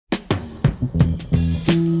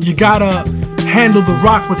You gotta handle the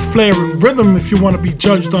rock with flair and rhythm if you wanna be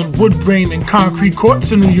judged on wood grain and concrete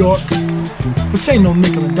courts in New York. This ain't no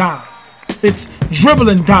nickel and dime. It's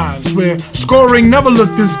dribbling dimes where scoring never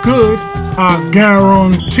looked this good. I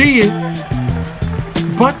guarantee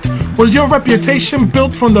it. But was your reputation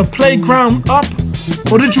built from the playground up?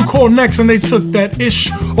 Or did you call next and they took that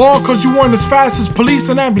ish? All cause you weren't as fast as police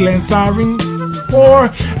and ambulance sirens? Or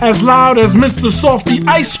as loud as Mr. Softy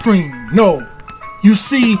Ice Cream? No. You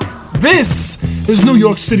see, this is New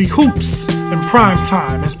York City hoops in prime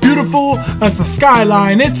time. As beautiful as the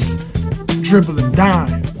skyline, it's dribbling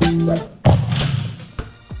dimes.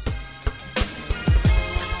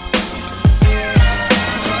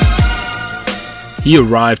 He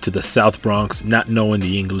arrived to the South Bronx not knowing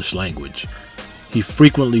the English language. He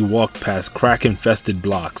frequently walked past crack-infested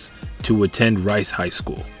blocks to attend Rice High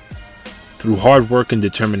School. Through hard work and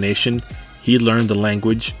determination, he learned the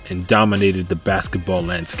language and dominated the basketball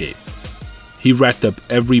landscape. He racked up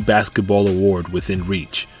every basketball award within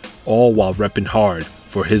reach, all while repping hard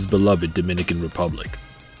for his beloved Dominican Republic.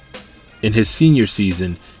 In his senior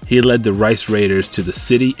season, he led the Rice Raiders to the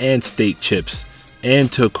city and state chips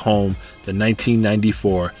and took home the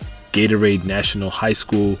 1994 Gatorade National High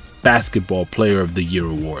School Basketball Player of the Year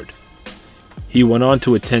award. He went on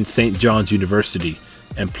to attend St. John's University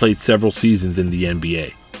and played several seasons in the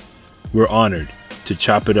NBA. We're honored to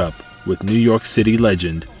chop it up with New York City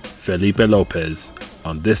legend Felipe Lopez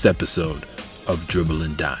on this episode of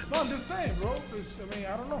Dribbling Dimes. No, I'm just saying, bro.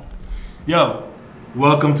 I don't know. Yo,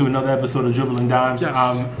 welcome to another episode of Dribbling Dimes. Yes.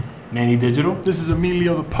 I'm Manny Digital. This is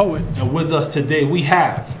Emilio the Poet. And with us today we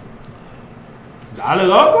have Dale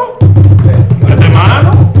Loco, este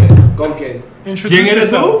mano. ¿Con quién? Introduce ¿Quién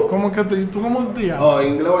eres yourself. tú? ¿Cómo que tú cómo te llamas? Oh,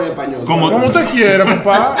 inglés o en español. ¿Cómo te quieres,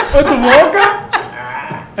 papá? ¿Es tu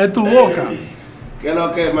boca? Es tu boca. ¿Qué es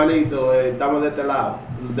lo que, manito? Estamos de este lado,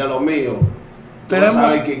 de lo mío. Tú vas Tenemos- a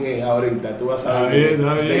saber quién es ahorita. Tú vas a saber quién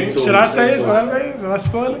Está es. bien. Stay tuned, Should I say stay it? tuned. Should I say it? Should I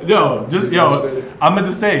spoil it? I meant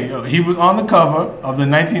to say, he was on the cover of the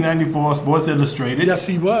 1994 Sports Illustrated, Yes,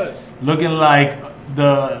 he was. looking like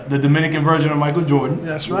the Dominican version of Michael Jordan.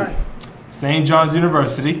 That's right. St. John's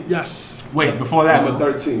University. Yes. Wait, before that, Number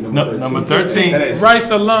 13. Number 13. That is- Rice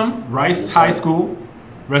alum. Rice High School.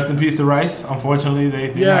 Rest in peace to Rice. Unfortunately, they're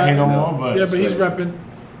not here no more. But Yeah, but he's repping.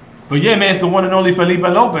 yeah, man, it's the one and only Felipe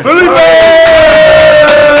Lopez. Felipe!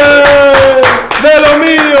 De lo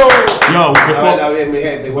mío! Yo, Está before bien, mi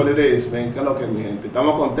gente. What it is, man. ¿Qué es lo que es, mi gente?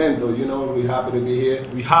 Estamos contentos. You know, we're happy to be here.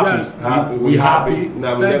 we happy. Yes. Happy. We happy.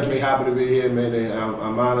 No, we're Thank definitely happy to be here, man. And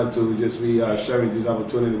I'm honored to just be sharing this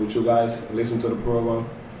opportunity with you guys. Listen to the program.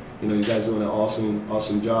 You know, you guys doing an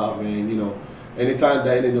awesome job, man. You know, anytime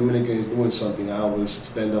that any Dominican is doing something, I always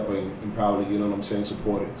stand up and proudly, you know what I'm saying,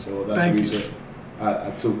 support it. So that's Thank the you. reason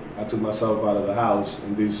I took myself out of the house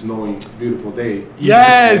in this snowy, beautiful day.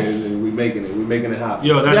 Yes! And we're making it happen.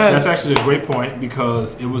 Yo, that's Yes. actually a great point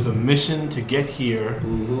because it was a mission to get here.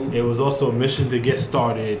 Mm-hmm. It was also a mission to get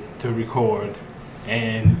started to record.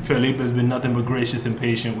 And Felipe has been nothing but gracious and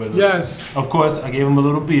patient with us. Yes. Of course, I gave him a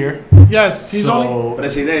little beer. Yes, he's only.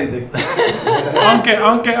 Presidente.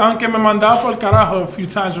 Aunque me mandaba por el carajo a few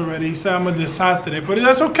times already. He said I'm a desastre. But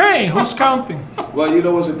that's okay. Who's counting? Well, you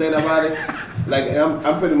know what's the thing about it? Like,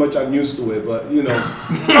 I'm pretty much unused to it, but, you know,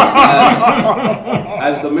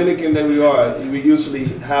 as Dominican that we are, we usually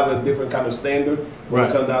have a different kind of standard when Right.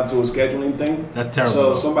 it comes down to a scheduling thing. That's terrible. So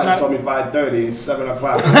though. somebody told me 5:30, it's 7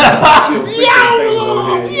 o'clock. Still fixing things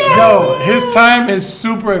over here. Yo, his time is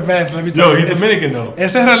super advanced. Let me tell Yo, you. he's Dominican though.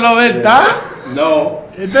 Ese reloj de él está. No.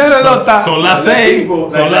 Este reloj está. Son las Like seis.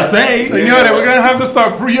 people, Son like- las seis. Señores, we're gonna have to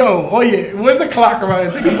start yo. Oye, where's the clock around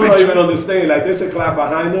here? Take a People don't picture. even understand. Like, there's a clock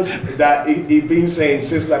behind us that he been saying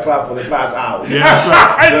 6 o'clock for the past hour. Yeah, that's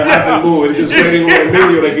right. So it hasn't moved. It's just waiting for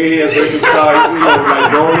Emilio to get here so he can start, you know,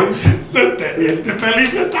 like rolling. Este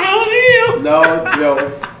Felipe está jodido. No,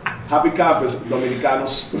 yo, happy campus,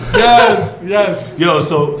 Dominicanos. Yes. Yo,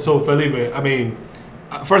 so Felipe, I mean,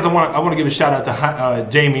 first I want to give a shout out to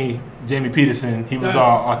Jamie Peterson. He was Yes.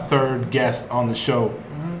 our third guest on the show,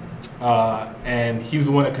 and he was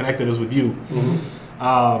the one that connected us with you.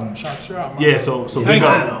 Shout you out, man. Yeah, so Thank big you.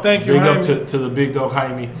 up, Thank you, big up Jaime. to the big dog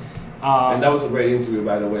Jaime. And that was a great interview,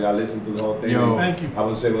 by the way. I listened to the whole thing. Yo. Thank you. I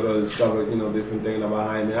was able to discover, you know, different things about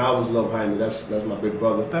Jaime. I always love Jaime. That's my big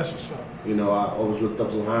brother. That's what's up. You know, I always looked up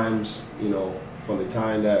to Himes, you know, from the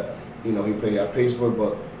time that, you know, he played at Pittsburgh,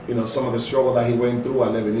 but, you know, some of the struggle that he went through,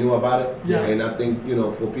 I never knew about it. Yeah. And I think, you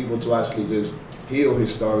know, for people to actually just hear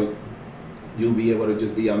his story, you'll be able to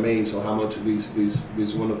just be amazed on how much of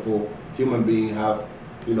these wonderful human beings have,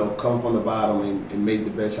 you know, come from the bottom and made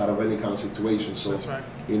the best out of any kind of situation. So, That's right.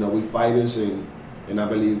 you know, we fighters, and and I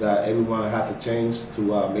believe that everyone has a chance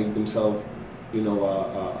to make themselves,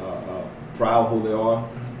 proud who they are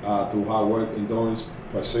through hard work, endurance,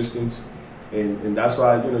 persistence. And that's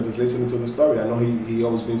why, just listening to the story, I know he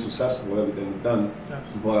always been successful, everything he's done.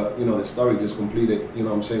 Yes. But, the story just completed,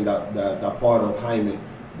 I'm saying, that part of Jaime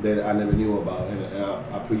that I never knew about. And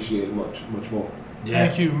I appreciate it much, much more. Yeah.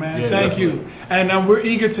 Thank you, man. Yeah, Thank definitely. you. And we're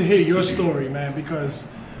eager to hear your story, man, because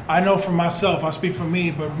I know for myself, I speak for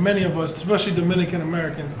me, but many of us, especially Dominican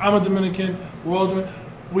Americans, I'm a Dominican,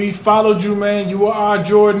 we followed you, man. You were our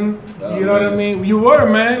Jordan. You know what I mean? You were,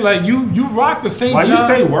 man. Like, you rocked the St. Why John. you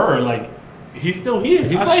say word? Like, he's still here.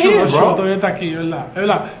 He's That's right true, here, that's bro. true. Todavía está aquí,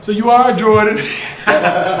 ¿verdad? So you are Jordan.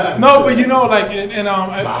 No, but like,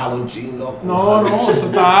 Mahalo, Gino. no, esto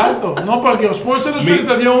está alto. No, porque los Sports Illustrated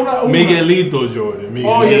te dio una. Miguelito Jordan.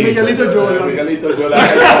 Oh, yeah, Miguelito Jordan. Miguelito Jordan.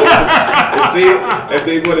 And see, if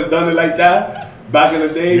they would have done it like that back in the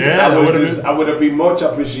days, Yeah, I would have been much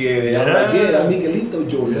appreciated. I'm like, Yeah. Miguelito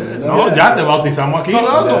Jordan. No, ya te bautizamos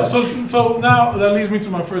aquí. So now that leads me to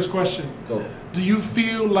my first question. Go. Do you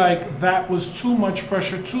feel like that was too much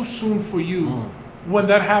pressure, too soon for you when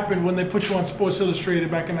that happened, when they put you on Sports Illustrated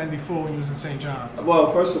back in '94 when you was in St. John's? Well,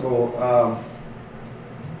 first of all, I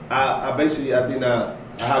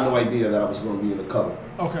had no idea that I was going to be in the cover.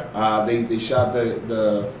 Okay. They shot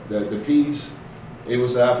the piece. It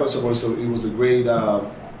was first of all, so it was a great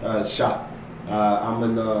shot. I'm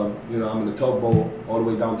in the tugboat all the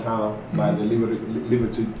way downtown by the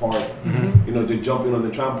Liberty Park. Just jumping on the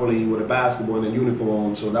trampoline with a basketball and a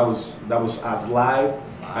uniform. So that was as live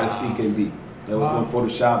as it can be. There was no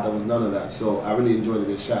Photoshop. There was none of that. So I really enjoyed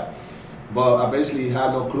the shot. But I basically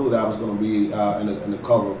had no clue that I was going to be in the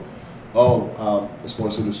cover of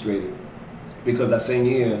Sports Illustrated, because that same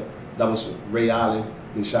year that was Ray Allen.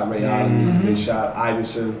 They shot Ray Allen. They shot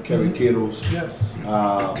Iverson, Kerry Kittles. Yes.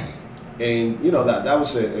 And that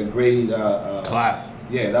was a great Class.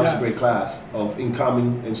 Yeah, that was a great class of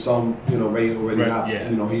incoming, and some Ray already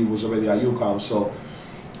he was already at UConn. So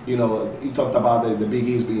he talked about the Big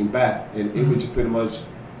East being back, and it was pretty much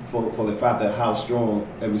for the fact that how strong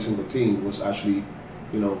every single team was actually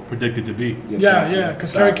Predicted to be. Yeah,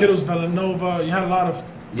 because Kerry Kittles, Villanova, you had a lot of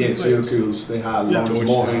good players. Syracuse, they had Lawrence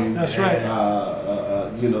Morton. That's right.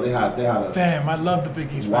 They had a Damn, I love the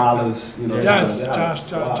Big East. Wallace. Yes, they had a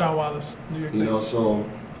squad. John Wallace, New York Knicks.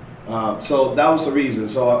 So that was the reason.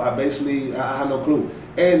 So I had no clue.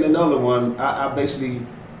 And another one, I basically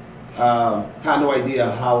had no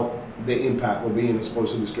idea how the impact of being in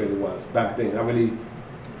Sports Illustrated was back then. I really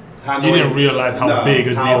had no You didn't idea. realize how big a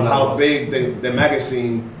deal that how was. big the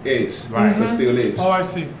magazine is. Right. It still is. Oh, I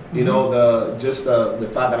see. The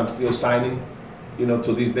fact that I'm still signing,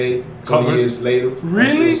 to this day, 20 Covers? years later, Really?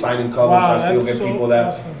 I'm still signing covers. Wow, I still that's get so people that,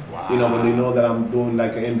 awesome. when they know that I'm doing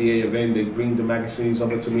like an NBA event, they bring the magazines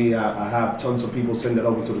over to me. I have tons of people send it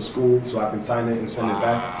over to the school so I can sign it and send it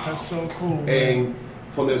back. That's so cool. Man. And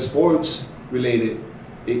from the sports related,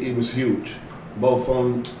 it was huge. But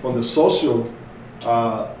from the social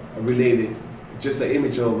related, just the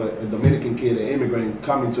image of a Dominican kid, an immigrant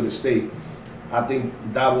coming to the state, I think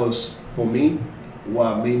that was, for me,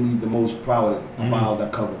 what made me the most proud about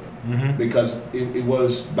that cover. Because it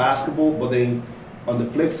was basketball, but then on the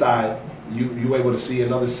flip side, you were able to see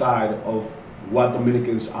another side of what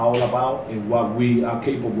Dominicans are all about and what we are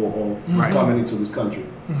capable of coming into this country.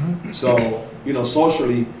 So,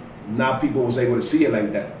 socially, now people was able to see it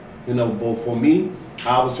like that. But for me,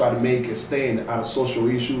 I was trying to make a stand out of social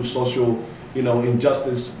issues, social,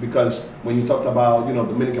 injustice, because when you talked about,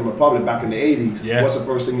 Dominican Republic back in the 80s, what's the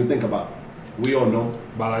first thing you think about? We all know.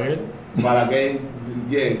 Balaguer? Balaguer,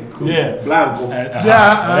 Blanco.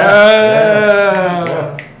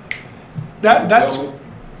 That's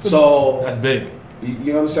so That's big.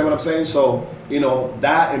 You understand what I'm saying? So,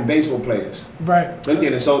 that and baseball players. right.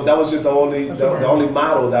 So that was just the only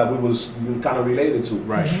model that we kind of related to.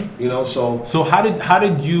 Right. So how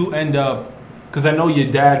did you end up? Because I know your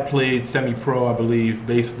dad played semi-pro, I believe,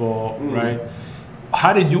 baseball, right?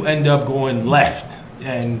 How did you end up going left?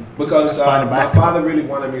 And because my my father really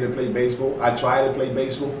wanted me to play baseball. I tried to play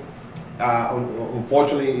baseball.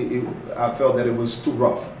 Unfortunately, I felt that it was too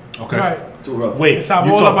rough. Okay. Right. Too rough. Wait, you Esa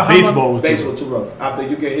bola thought bajando- baseball was Baseball too rough. After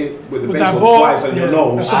you get hit with the With that baseball ball, twice on your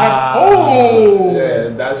nose. Oh! Yeah,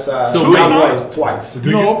 that's So twice.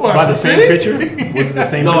 Do No, you, but by the see? same picture? Was it the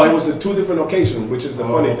same No, picture? it was two different occasions, which is the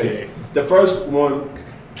funny okay. thing. The first one,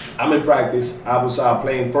 I'm in practice. I was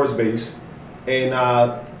playing first base, and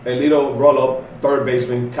a little roll up, third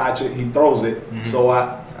baseman catch it. He throws it. So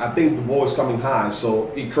I think the ball is coming high,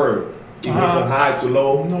 so it curved. He went from high to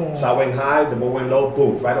low. No. So I went high, the ball went low,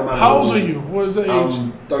 boom, right on my How nose. old are you? What is the age?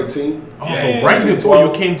 13. Oh, Yeah. so right 13, before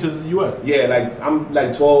 12. you came to the U.S. Yeah, like I'm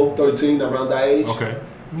like 12, 13, around that age. Okay.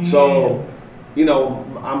 So, you know,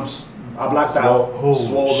 I blacked out, Oh,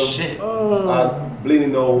 swollen, shit.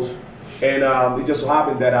 bleeding nose, and it just so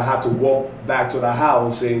happened that I had to walk back to the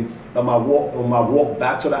house. And on my walk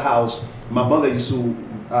back to the house, my mother used to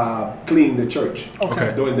clean the church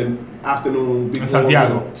Okay. during the afternoon before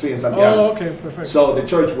Santiago. in Santiago. Oh, okay, perfect. So the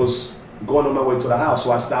church was going on my way to the house,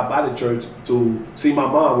 so I stopped by the church to see my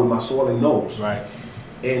mom with my swollen nose. Right.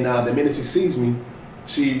 And the minute she sees me,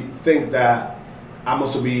 she think that I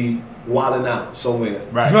must be wilding out somewhere.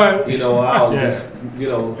 Right. You know, I'll Yeah. just, you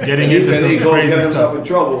know, Getting he- into then some he goes crazy get himself stuff. in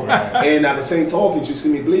trouble. Right. And at the same token, she see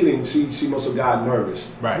me bleeding. She must have got nervous.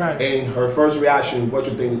 Right. Right. And her first reaction, what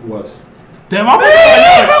you think it was? Damn, I'm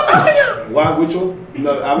Why? Which one?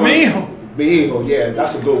 No, I went, Mijo. Mijo, yeah,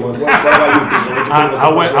 that's a good one. What about you think? What you think was I the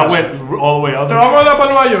first went reaction? all the way. I was Te like, vamos a dar para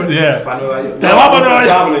Nueva York. yeah. I know I, Te no, I vamos was a not ver.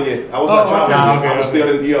 traveling yet. I was not Oh, traveling okay. yet. Okay, I was okay. still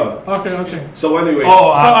in DR. Okay, okay. So anyway,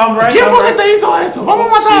 Oh, So I'm right. ¿Quién I'm fue que right. te hizo eso? Vamos a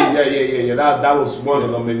matar. yeah. That was one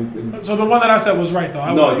of them. And So the one that I said was right,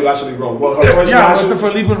 though. no, you're actually wrong. Well, her first Yeah, reaction but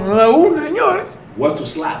Felipe, señor. was to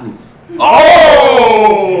slap me.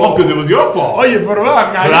 Oh, because it was your fault. Oye, pero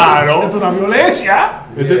acá. Claro. Es una violencia.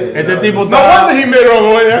 Este no, tipo No estaba- wonder he made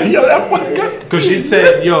her. Yo, that was good. Because she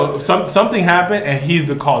said, yo, something happened and he's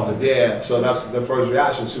the cause of it. Yeah, so that's the first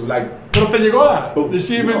reaction. She was like, Pero te llegó that. boom. Did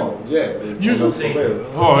she even? No, yeah. You for should real.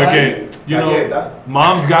 Oh, okay. You know, Galleta.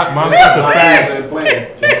 mom's got the My fast. ain't playing.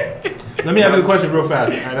 Let me ask you a question real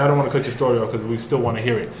fast, and I don't want to cut your story off because we still want to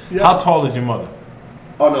hear it. Yeah. How tall is your mother?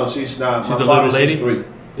 Oh no, she's not. She's My a little father's lady? 6'3".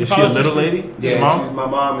 Is she a little 6'3"? lady? Yeah, Your mom? my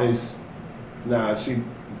mom is. Nah, she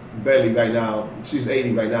barely right now. She's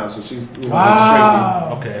 80 right now, so she's shrinking.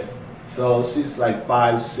 Wow. Okay. So she's like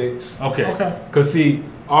 5'6". Okay. Okay. Because see,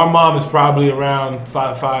 our mom is probably around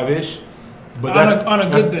 5'5" but On a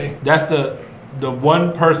good day. That's the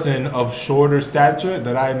one person of shorter stature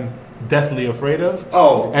that I'm deathly afraid of.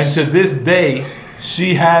 Oh, And to this day,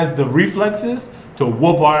 she has the reflexes to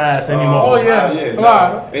whoop our ass anymore. Oh, yeah.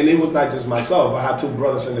 Claro. And it was not just myself. I had two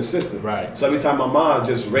brothers and a sister. Right. So every time my mom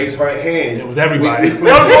just raised her hand, It was everybody. We, Todo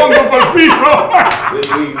el mundo por el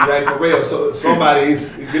piso. like for real. So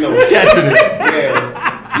somebody's, Catching it.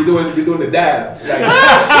 yeah, you're doing the dab.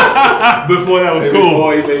 Like, Before that was before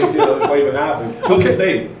cool. before even happened. To this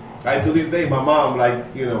day, like to this day, my mom,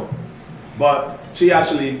 but she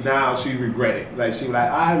actually now she regret it. Like she was like,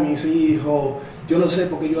 ay, mis hijos, yo no sé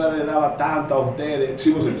por qué yo le daba tanto a ustedes.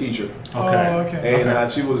 She was a teacher, Okay. Oh, okay.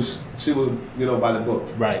 and she was by the book.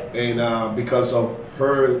 Right. And because of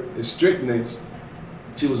her strictness,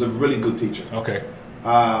 she was a really good teacher. Okay.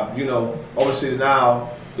 Obviously now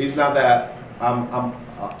it's not that I'm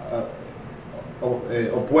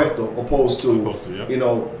opposed to,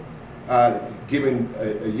 yeah. giving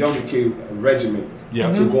a younger kid a regimen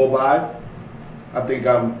Yeah. to go by. I think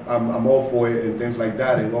I'm all for it and things like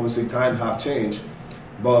that. And obviously times have changed,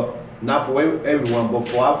 but not for everyone. But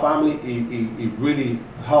for our family, it really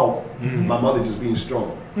helped my mother just being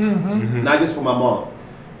strong. Not just for my mom.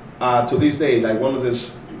 To this day, like one of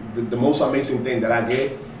the most amazing thing that I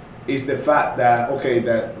get is the fact that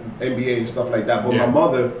that NBA and stuff like that. But Yeah. my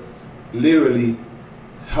mother literally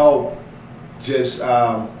helped just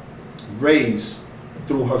raise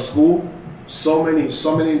through her school so many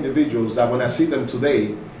individuals that when I see them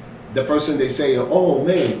today, the first thing they say, "Oh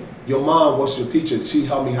man, your mom was your teacher. She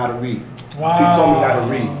helped me how to read. Wow. She taught me how to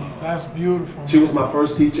read. That's beautiful. She was my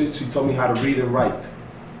first teacher. She taught me how to read and write.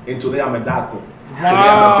 And today I'm a doctor. Today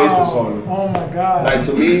Wow. I'm a business owner. Oh my God. Like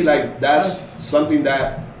to me, like that's That's- something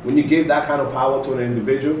that when you give that kind of power to an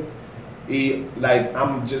individual,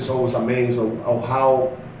 I'm just always amazed of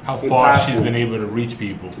how far she's impactful. been able to reach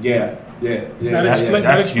people. Yeah. that, that's- that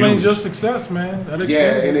that's explains huge. your success, man. That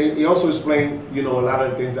Yeah, explains and it. it also explained, a lot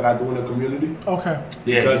of the things that I do in the community. Okay.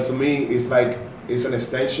 Because to me, it's like it's an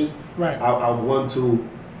extension. Right. I want to.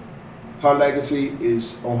 Her legacy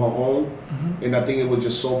is on her own, and I think it was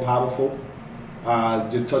just so powerful.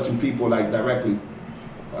 Just touching people like directly.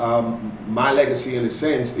 My legacy, in a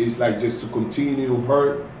sense, is like just to continue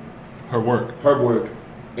her work. work,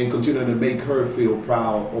 and continue to make her feel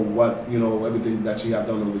proud of what everything that she have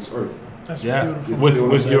done on this earth. That's Yeah. beautiful.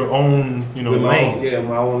 With your own, With lane.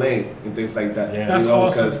 my own lane and things like that. Yeah. That's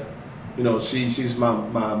awesome. Because she's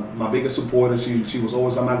my biggest supporter. She was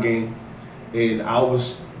always on my game, and I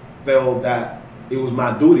always felt that it was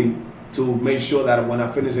my duty to make sure that when I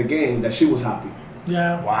finished a game, that she was happy,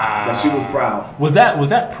 Yeah. Wow. that she was proud. Was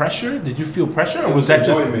that pressure? Did you feel pressure, or It was was that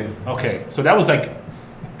just enjoyment. okay? So that was like,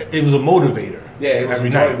 it was a motivator. Yeah, it was every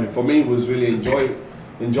enjoyment. night. For me, it was really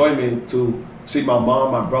enjoyment to see my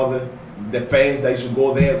mom, my brother, the fans that used to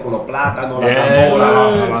go there con los plátanos, la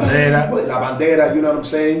tambora, la bandera, you know what I'm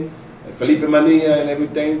saying? Felipe Mania and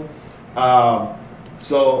everything.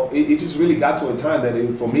 So it just really got to a time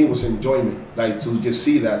that for me it was enjoyment, like to just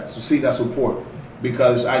see that support,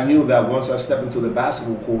 because I knew that once I stepped into the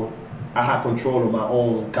basketball court, I had control of my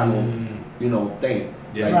own kind of, thing.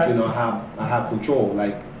 Yeah. Like, Right. I had control.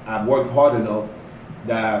 Like I worked hard enough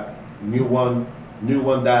that new one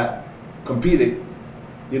that competed,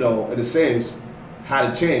 in a sense,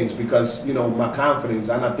 had a chance because, my confidence,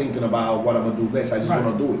 I'm not thinking about what I'm going to do next. I just Right.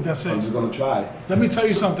 want to do it. That's it. I'm just going to try. Let me tell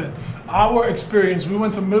you something. Our experience, we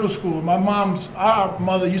went to middle school. Our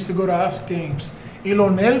mother used to go to us games. Y lo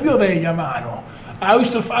nervio de ella, mano. I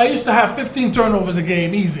used to have 15 turnovers a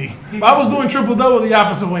game, easy. I was doing triple-double the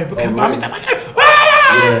opposite way. Because Oh, mami really? estaba-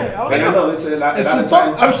 "Ah!" And I know it's a lot of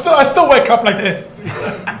times. I still wake up like this.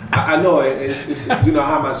 I know it's I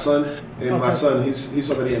have my son, and my son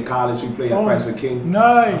he's already in college. He played at Christ the King.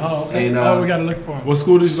 Nice. Oh, okay. And, we gotta look for him. What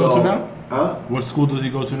school does he go to now? Huh? What school does he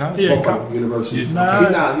go to now? Yeah. Buffalo University.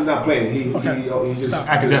 Nice. He's not playing. He just Stop.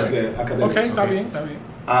 Academics. academics. Okay, está bien, está bien.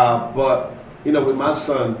 But with my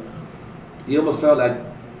son, he almost felt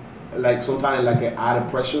like sometimes like an added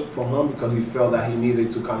pressure for him because he felt that he needed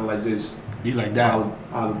to kind of like just Be like that.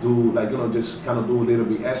 I'll do just kind of do a little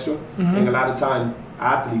bit extra. And a lot of time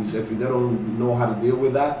athletes, if they don't know how to deal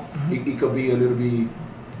with that, it could be a little bit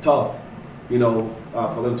tough,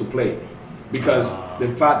 for them to play because the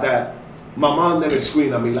fact that my mom never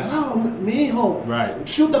screamed at me like, "Oh, mijo, Right.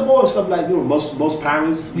 shoot the ball," and stuff like most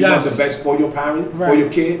parents, you want the best for your parent, for Right. your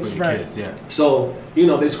kids. For your kids, yeah. So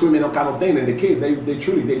they screaming all kind of thing, and the kids they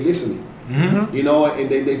truly listening, and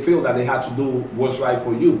they feel that they have to do what's right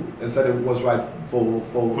for you instead of what's right for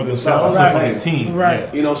yourself themselves, as a for fan. the team. Right.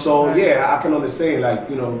 Yeah. I can understand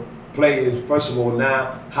players first of all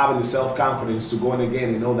now having the self-confidence to go in again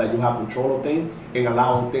and know that you have control of things and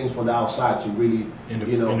allowing things from the outside to really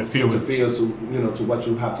interfere to what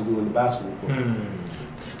you have to do in the basketball court.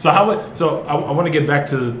 So I want to get back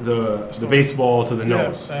to the baseball to the Yeah,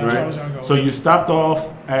 nose, that's where I was right? gonna go. So you stopped off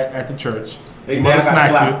at the church. Your And then I mother got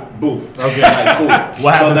smacked slapped. Boof. Okay. Like, cool.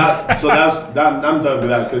 What so happened? that I'm done with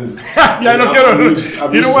that because Yeah, I don't get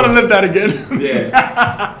it. You don't want to live that again.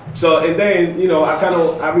 Yeah. So and then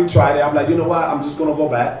I retried it. I'm like, you know what? I'm just gonna go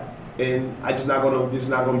back, and this is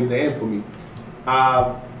not gonna be the end for me.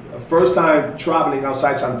 First time traveling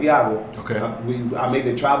outside Santiago. Okay. I made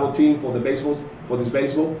the travel team for this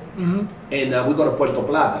baseball, and we go to Puerto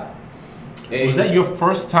Plata. And Was that your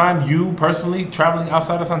first time you personally traveling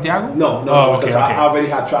outside of Santiago? No, Oh, because okay. I already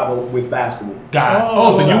had traveled with basketball. Got it.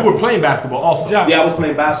 Oh, So you okay. were playing basketball also. Yeah. Yeah, I was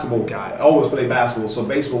playing basketball. Got it. I always played basketball, so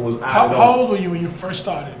baseball was How added on. old were you when you first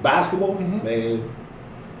started? Basketball, man.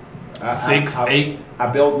 6, 8. I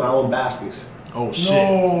built my own baskets, Oh shit.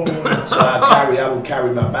 No. so I would carry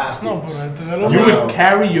my No, baskets. but You Yeah. would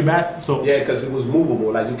carry your basket. So Yeah, because it was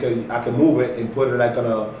movable. Like I could move it and put it like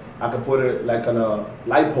on a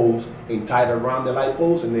light post and tie it around the light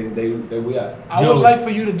post, and then there we are. I Yo. would like for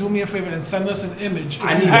you to do me a favor and send us an image. If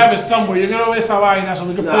I you need have it. it somewhere, you're gonna esa vaina so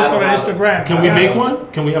we can No, post I it on don't have Instagram. can we Yeah. make one?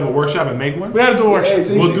 Can we have a workshop and make one? We gotta do a workshop.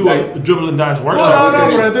 it's We'll easy. do Like, a Dribble and Dimes No, workshop. no,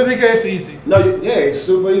 okay. bro. I don't think it's easy. no, it's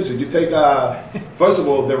super easy. You take first of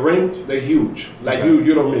all, the rims they're huge. Like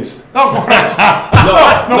you don't miss. No, bro.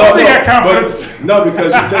 No, we got confidence. But, no,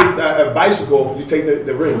 because you take a bicycle, you take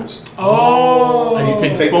the rims. Oh. And you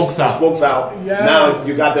take Take spokes the out. spokes out. Yes. Now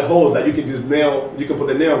you got the holes that you can just nail. You can put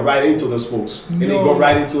the nail right into the spokes, and then No. go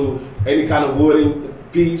right into any kind of wooden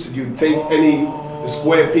piece. You take any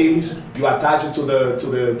square piece, you attach it to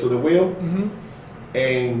the wheel,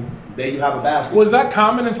 and there you have a basket. Was that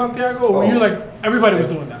common in Santiago? Or were you like everybody was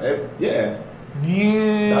doing that? Yeah,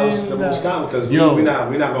 Yeah. that was the most common because Yo. we're not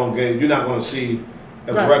gonna get. You're not gonna see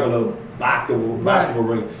a Right. regular basketball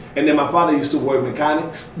ring. And then my father used to work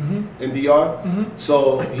mechanics in DR,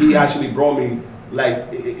 so he actually brought me like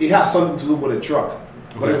it has something to do with a truck,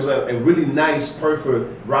 but Okay. it was a really nice, perfect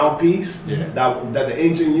round piece Yeah. that the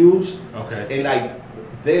engine used, Okay. and like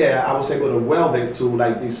there I was able to weld it to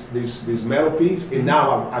like this metal piece, and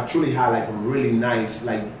now I truly had like a really nice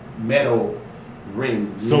like metal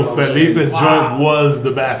ring. You So know what I'm saying? Felipe's Wow. joint was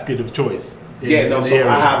the basket of choice. Yeah, no. in the So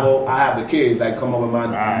area. I have the kids like come over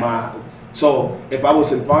Right. my. So if I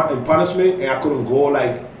was in punishment and I couldn't go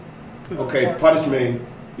like, okay, punishment,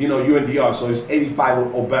 you're in DR, so it's 85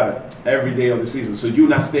 or better every day of the season. So you're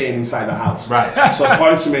not staying inside the house. Right. So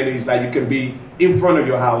punishment is like you can be in front of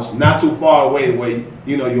your house, not too far away where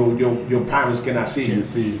your parents cannot see you.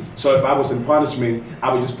 So if I was in punishment,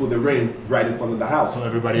 I would just put the ring right in front of the house, so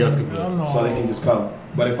everybody else can play. so they can just come.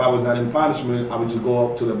 But if I was not in punishment, I would just go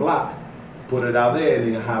up to the block, put it out there,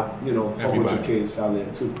 and then have a whole bunch of kids out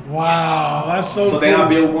there too. Wow, that's so cool. Then I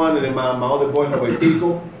built one, and then my other boy,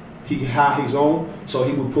 Robertico, he had his own, so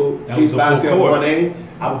he would put his basket on one end,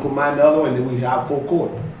 I would put mine the other, and then we have full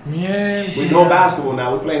court. Yeah. We know basketball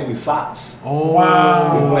now. We're playing with socks. Oh,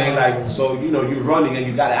 wow. We're playing like, so you're running and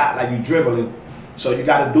you gotta act like you're dribbling. So you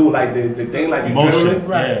gotta do like the thing like you're dribbling.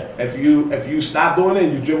 Right. Yeah. If you stop doing it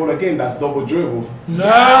and you dribble again, that's double dribble.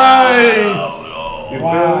 Nice. You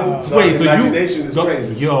Wow. feel me? So Wait, so imagination is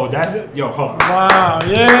crazy. Hold on. Wow.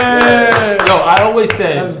 Yeah. Yo, I always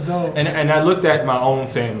said, That's dope. and I looked at my own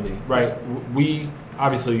family, right? We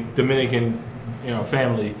obviously Dominican,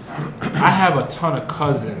 family. I have a ton of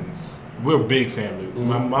cousins. We're a big family.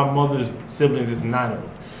 Mm-hmm. My mother's siblings is 9 of them,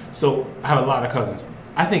 so I have a lot of cousins.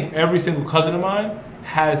 I think every single cousin of mine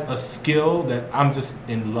has a skill that I'm just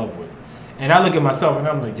in love with. And I look at myself and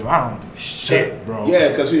I'm like, yo, I don't do shit, bro. Yeah,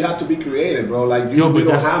 because you have to be creative, bro. Like we don't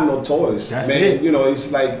have no toys. That's Man, it.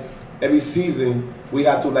 It's like every season we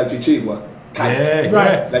have to like Chichigua kite. Yeah,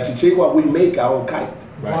 Right. Like Chichigua, we make our own kite.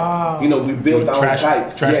 Right. Wow. We built our own kite.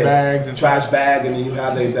 Trash bags and trash bag, and then you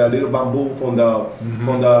have the little bamboo from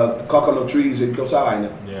the coconut trees and those are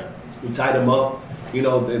right. Yeah. You tie them up.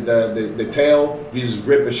 The tail. You just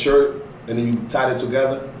rip a shirt and then you tie it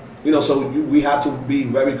together. So we had to be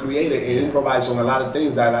very creative and improvise on a lot of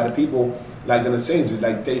things that a lot of people, like in a sense,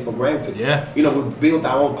 like take for granted. Yeah. We built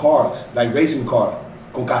our own cars, like racing car,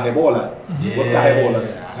 con cajebola. What's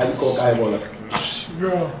cajebolas? How do you call cajebolas?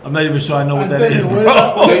 Bro. I'm not even sure I know what I that is, think bro.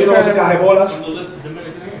 You know what's a cajebolas?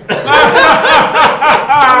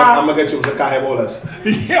 I'm gonna get you some cajebolas.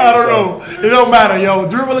 Yeah, I don't know. It don't matter, yo.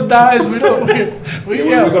 Dribble and dies. We don't.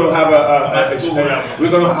 We're gonna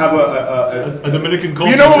have A Dominican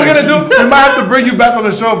culture. You know what we're section. gonna do? We might have to bring you back on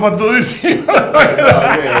the show, but do this.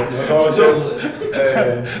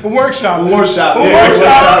 A workshop.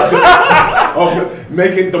 Of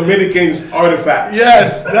making Dominicans artifacts.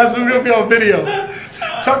 Yes, that's what's gonna be on video.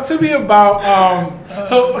 Talk to me about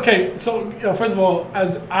so first of all,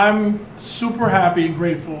 as I'm super happy and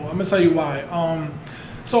grateful, I'm gonna tell you why.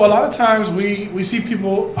 So a lot of times we see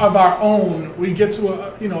people of our own, we get to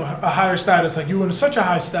a higher status, like you were in such a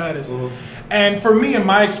high status. Mm-hmm. And for me, in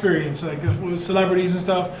my experience, like with celebrities and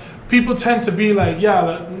stuff, people tend to be like,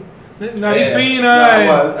 like they're not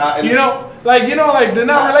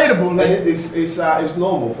relatable. Like it's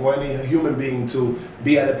normal for any human being to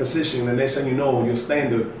be at a position, and next thing you know, your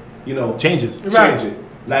standard, changes. Change it.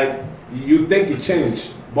 Like you think it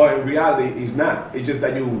changed, but in reality, it's not. It's just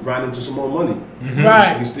that you ran into some more money. Mm-hmm.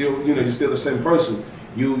 Right. You still, you're still the same person.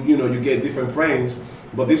 You get different friends,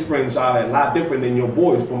 but these friends are a lot different than your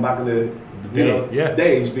boys from back in the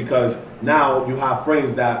days, because now you have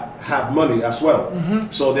friends that have money as well. Mm-hmm.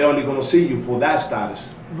 So they're only gonna see you for that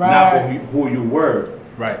status, not for who you were.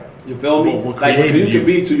 Right. You feel me? Like you can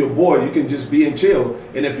be to your boy, you can just be and chill.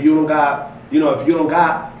 And if you don't got,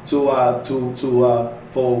 for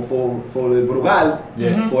the Brugal,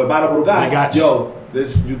 for a bottle Brugal,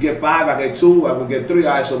 you get 5, I get 2, I will get 3.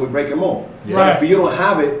 All right, so we break them off. Yeah. But if you don't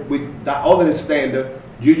have it with that other standard,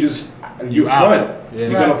 you front. Yeah.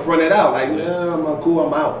 You're gonna front it out like, I'm cool,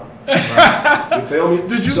 I'm out. Right. You feel me?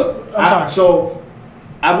 Did you? So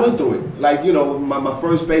I went through it. Like my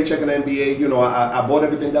first paycheck in the NBA. I bought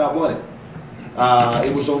everything that I wanted.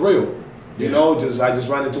 It was unreal. I just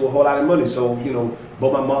ran into a whole lot of money. So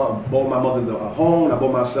bought my mother a home. I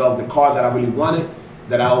bought myself the car that I really wanted,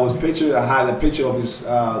 that I always pictured. I had a picture of this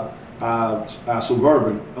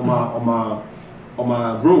Suburban on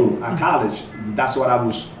my room at college. That's what I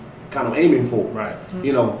was kind of aiming for. Right.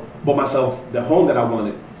 Bought myself the home that I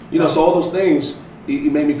wanted. So all those things,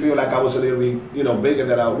 it made me feel like I was a little bit, bigger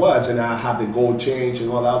than I was, and I had the gold change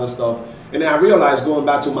and all that other stuff. And then I realized, going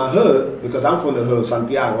back to my hood, because I'm from the hood,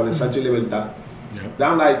 Santiago, and Sanchez Libertad,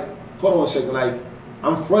 that I'm like, hold on a second, like,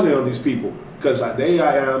 I'm fronting on these people, because there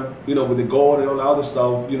I am, with the gold and all the other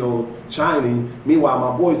stuff, shining. Meanwhile,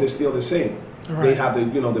 my boys, they're still the same. Right. They have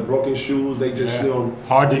the broken shoes, they just,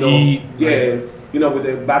 hard to eat. Yeah. With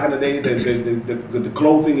the back in the day, the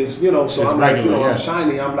clothing is, so it's I'm regular, like, I'm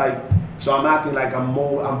shiny. I'm like, so I'm acting like I'm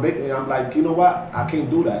big. I'm like, you know what? I can't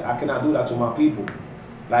do that. I cannot do that to my people.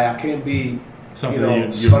 Like, I can't be, something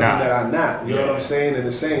that I'm not. You know what I'm saying? And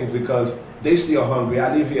the same, because they still hungry.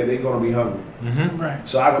 I live here, they're gonna be hungry. Mm-hmm. Right.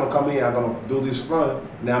 So I'm gonna come here. I'm gonna do this front.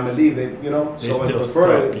 Now I'm gonna leave it. So I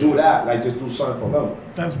prefer to do that. Like, just do something for them.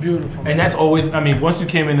 That's beautiful. And that's always. I mean, once you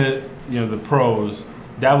came into the pros,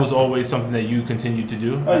 that was always something that you continued to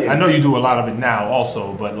do? Oh, yeah. I know you do a lot of it now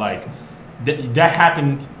also, but like that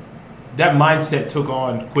happened, that mindset took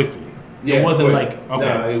on quickly. Yeah, it wasn't quick. like, okay.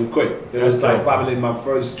 No, it was quick. It That's was like dope. probably my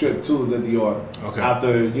first trip to the Dior. Okay.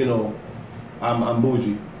 After, you know, I'm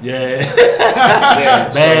bougie. Yeah.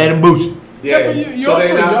 Yeah. Bad and bougie. Yeah. Yeah, but you So also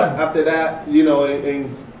then young. after that, you know,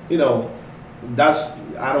 and you know,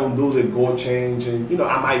 I don't do the gold change, and you know,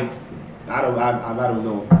 I don't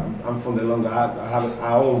know. I'm from the longer.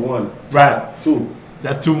 I own one. Right. Two.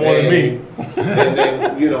 That's two more than me. And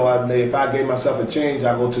then you know, if I gave myself a change,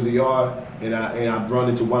 I go to the yard and I run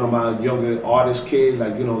into one of my younger artist kids.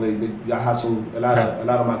 Like you know, I have a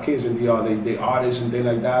lot of my kids in the yard. They artists and things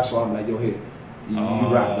like that. So I'm like, yo, here, you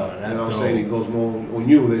rap that. You that's know what I'm dope. saying? It goes more on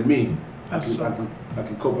you than me. That's I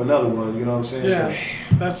can cope another one. You know what I'm saying? Yeah,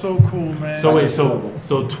 So, that's so cool, man. So wait,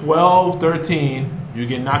 so 12, 13, you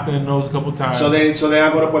get knocked in the nose a couple times. So then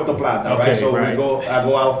I go to Puerto Plata, Okay, right? So right. I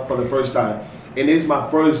go out for the first time, and it's my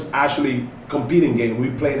first actually competing game.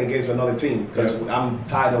 We playing against another team because I'm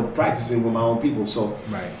tired of practicing with my own people. So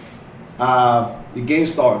Right. the game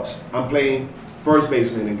starts. I'm playing first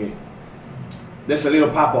baseman in the game. There's a little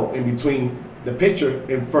pop up in between the pitcher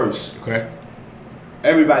and first. Okay.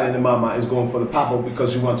 Everybody in the mama is going for the pop up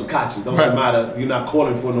because you want to catch it. Doesn't Right. matter. You're not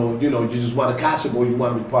calling for no. You know, you just want to catch the ball. You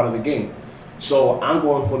want to be part of the game. So I'm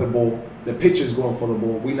going for the ball. The pitcher's going for the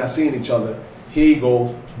ball. We're not seeing each other. Here he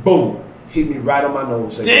goes. Boom. Hit me right on my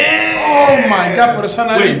nose. Oh my God! Pero esa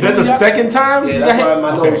Wait, is that the second time? Yeah, you that's got why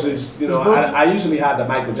my hit? nose is, you know, It's good. I usually had the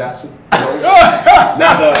Michael Jackson nose.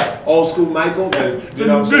 Not the old school Michael, you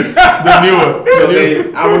know what I'm saying? The newer. So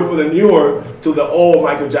then I went for the newer to the old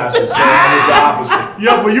Michael Jackson. So I was the opposite.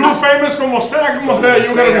 Yeah, but you were famous como sea, como sea.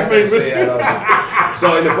 You gotta be famous.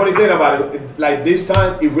 So and the funny thing about it, like this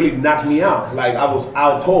time, it really knocked me out. Like I was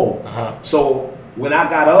out cold. So when I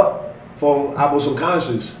got up I was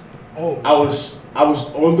unconscious. Oh, I was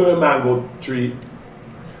under a mango tree.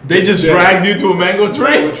 They just Yeah. dragged you to a mango tree?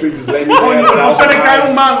 Mango tree just laid me there. Coño, but I no was se le cae un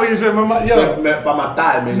unconscious. mango y dice, mamá, yeah. Para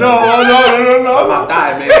matarme. No. Para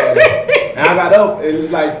matarme. And I got up, and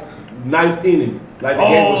it's like ninth inning. Like the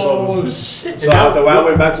game was Oh, over. shit. So after I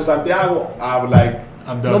went back to Santiago, I was like,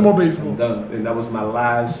 I'm done. No more I'm baseball. done. And that was my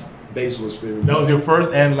last baseball experience. That was your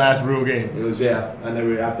first and last real game. It was, I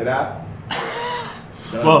never, after that.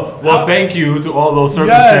 done. Well, thank you to all those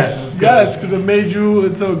circumstances. Yes, because it made you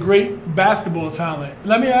into a great basketball talent.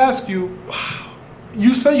 Let me ask you,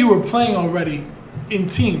 you said you were playing already in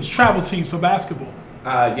teams, travel teams for basketball.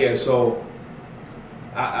 Yeah, so,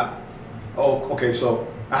 okay, so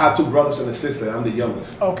I have two brothers and a sister. I'm the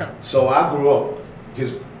youngest. Okay. So I grew up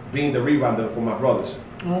just being the rebounder for my brothers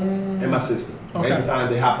and my sister. Okay. Every time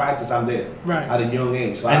they have practice, I'm there. Right. At a young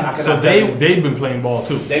age. So And I so cannot tell you. they've been playing ball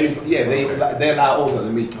too. They're a lot older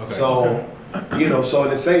than me. Okay. So, you know, so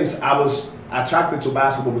in a sense, I was attracted to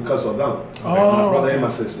basketball because of them. Oh, My brother okay. and my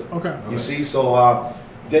sister. Okay. You see, so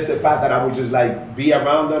just the fact that I would just like be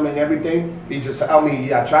around them and everything, it just helped me,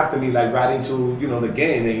 it attracted me like right into, you know, the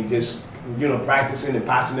game and just, you know, practicing and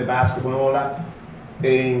passing the basketball and all that.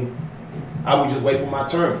 And I would just wait for my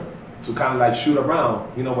turn to kind of like shoot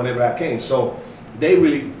around, you know, whenever I came. So they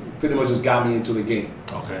really pretty much just got me into the game.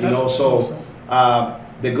 Okay. You know, That's so awesome.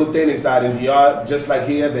 the good thing is that in DR, just like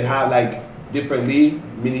here, they have like different league,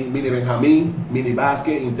 mini Benjamin, mini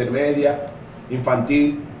basket, intermedia,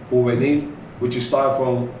 infantil, juvenil, which you start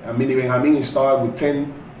from a mini Benjamin, you start with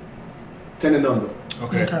 10 and under.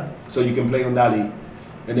 Okay. So you can play on that league.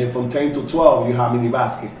 And then from 10 to 12, you have mini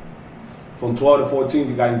basket. From 12 to 14,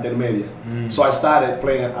 you got intermedia. So I started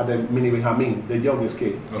playing at the mini Benjamin, the youngest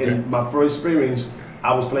kid. Okay. And my first experience,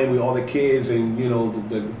 I was playing with all the kids and, you know,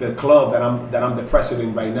 the club that I'm the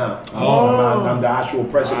president right now. Oh. I'm the actual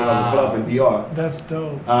president of the club in DR. That's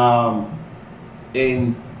dope.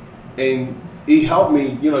 And it helped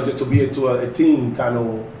me, you know, just to be into a team kind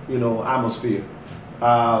of, you know, atmosphere.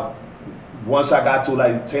 Once I got to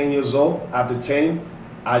like 10 years old, after 10,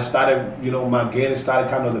 I started, you know, my game started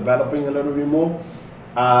kind of developing a little bit more.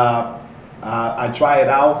 I tried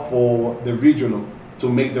out for the regional, to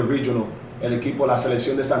make the regional, el equipo La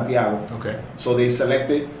Selección de Santiago. Okay. So they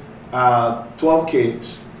selected 12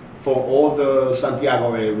 kids from all the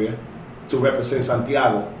Santiago area to represent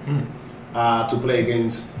Santiago to play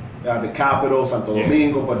against the capital, Santo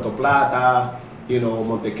Domingo, Puerto Plata, you know,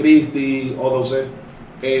 Montecristi, all those.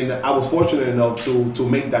 And I was fortunate enough to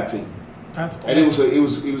make that team. That's awesome. And it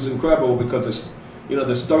was incredible because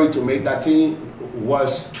the story to make that team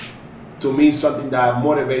was, to me, something that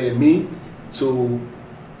motivated me to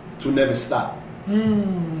never stop.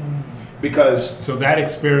 Because So that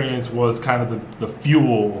experience was kind of the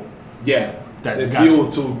fuel. yeah, That's the got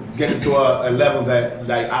fuel to get into a level that,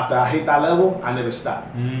 like, after I hit that level, I never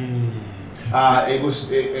stopped.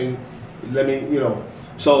 Let me,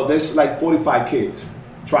 so there's like 45 kids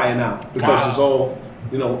trying out because it's all,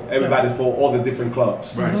 everybody for all the different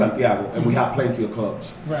clubs in Santiago, and we have plenty of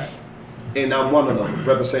clubs. Right. And I'm one of them,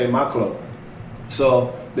 representing my club.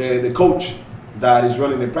 So the coach that is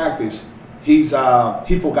running the practice, he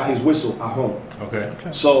forgot his whistle at home. Okay.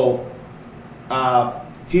 So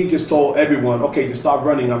he just told everyone, okay, just start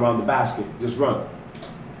running around the basket, just run.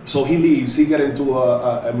 So he leaves, he gets into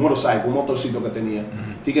a motorcycle, motorcito que tenía.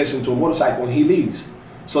 He gets into a motorcycle and he leaves.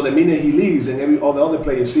 So the minute he leaves and all the other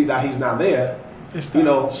players see that he's not there,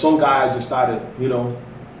 some guy just started,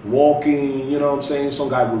 walking, you know what I'm saying? Some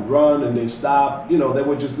guy would run and they stop. They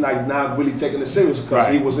were just like not really taking it serious because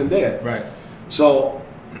he wasn't there. Right. So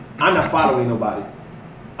I'm not following nobody.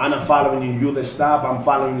 I'm not following you that stop. I'm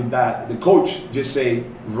following that. The coach just say,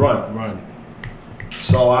 run.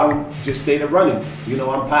 So I'm just stayed running.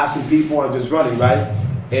 I'm passing people. I'm just running, right?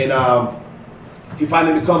 And he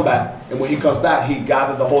finally come back. And when he comes back, he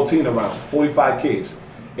gathered the whole team around, 45 kids.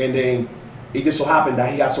 And then it just so happened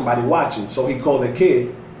that he had somebody watching. So he called the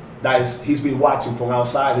kid he's been watching from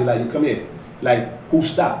outside. He like, you come here. Like, who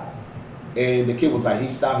stopped? And the kid was like, he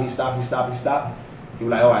stopped. He was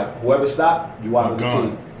like, all right, whoever stopped, you out of the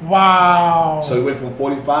team. Wow. So he went from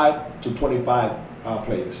 45 to 25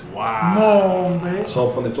 players. Wow. No, man. So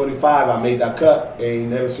from the 25, I made that cut,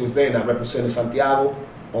 and ever since then, I represented Santiago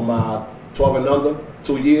on my 12 and under,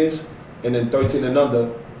 2 years, and then 13 and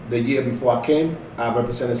under, the year before I came, I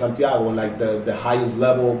represented Santiago on like the highest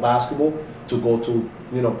level of basketball to go to,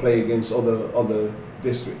 play against other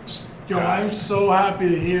districts. Yo, I'm so happy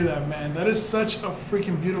to hear that, man. That is such a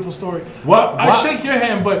freaking beautiful story. What? I shake your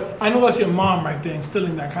hand, but I know that's your mom right there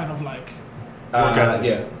instilling that kind of like.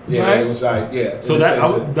 ethic. Yeah, right? It was like, So that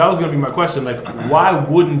was gonna be my question. Like, why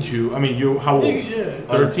wouldn't you? I mean, you how old? Yeah.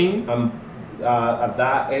 13. I'm at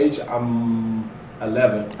that age. I'm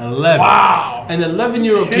 11. 11. Wow. An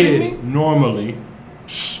 11-year-old Kidding kid me? normally,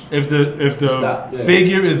 if the Stop, yeah.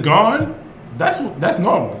 figure is gone, that's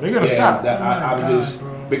normal. They're gonna stop. Oh my I God, just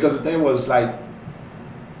bro. because the thing was like,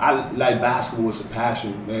 I like basketball was a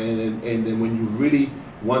passion, man, and then when you really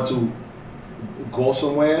want to go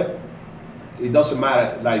somewhere, it doesn't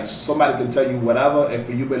matter. Like, somebody can tell you whatever, and if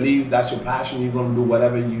you believe that's your passion, you're gonna do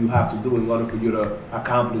whatever you have to do in order for you to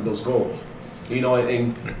accomplish those goals. And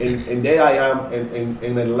there I am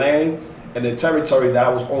in a lane, in a territory that I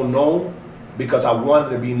was unknown because I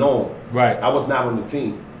wanted to be known. Right. I was not on the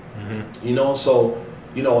team. So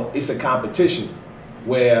it's a competition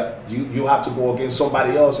where you have to go against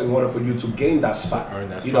somebody else in order for you to gain that spot. Earn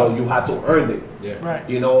that spot. You have to earn it. Yeah. Right.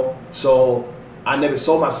 So I never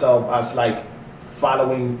saw myself as like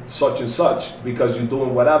following such and such because you're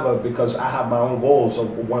doing whatever because I have my own goals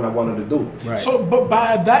of what I wanted to do. Right. So, but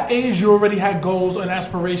by that age, you already had goals and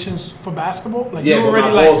aspirations for basketball. Like, Yeah, you but already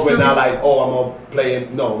my like goals were not serious? like, oh, I'm gonna play.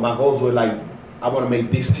 No, my goals were like, I want to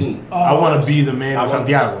make this team. I want to be the man I of want-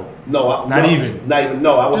 Santiago. No, Not even.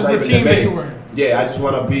 No, I was Just not the even team the that man. you were. Yeah, I just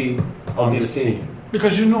want to be on this team.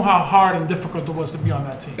 Because you knew how hard and difficult it was to be on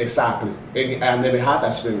that team. Exactly. And I never had that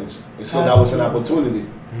experience. And so That's that was an beautiful. opportunity.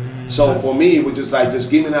 So for me, it was just like, just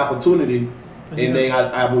give me an opportunity, and then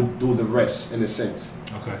I would do the rest in a sense.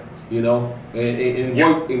 Okay.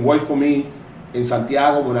 It worked for me in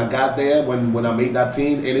Santiago when I got there, when I made that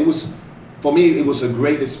team. And it was, for me, it was a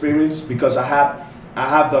great experience because I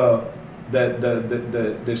have the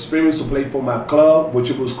experience to play for my club, which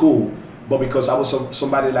it was cool. But because I was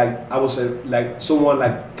somebody like, I was someone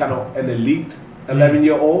like kind of an elite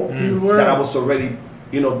 11-year-old, You were. that I was already,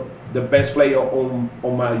 the best player on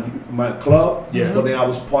my club. Yeah. But then I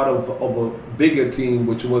was part of a bigger team,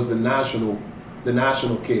 which was the national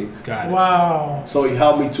kids. Got it. Wow. So it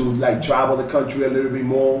helped me to like travel the country a little bit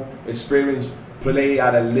more, experience play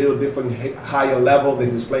at a little different higher level than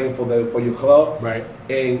just playing for your club. Right.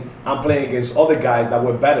 And I'm playing against other guys that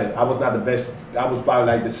were better. I was not the best. I was probably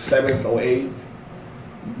like the 7th or 8th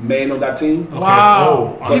man on that team. Okay.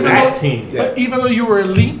 Wow. Oh, on Even that though- team. Yeah. But even though you were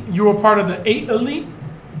elite, you were part of the 8 elite?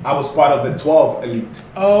 I was part of the 12th elite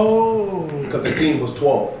Oh. because the team was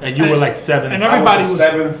 12. And you were like 7th. and everybody I was was- the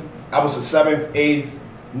 7th. I was the 7th, 8th,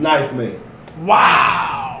 9th man.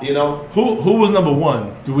 Wow. Who was number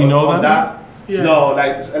 1? Do we know on that? Yeah. No,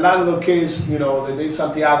 like a lot of the kids, they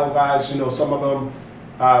Santiago guys, some of them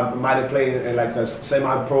might have played in like a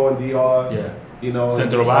semi-pro in DR. Yeah. and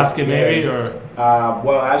Centro it's basket like, maybe yeah. or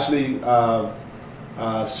Well, actually,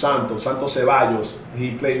 Santos Ceballos,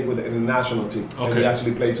 he played with in the national team. And we Okay.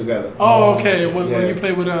 actually played together. Oh, okay. When Yeah. you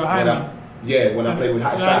played with Jaime. Yeah, when I played with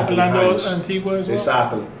Orlando Hines. Antigua as well.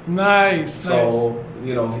 Exactly. Nice. So,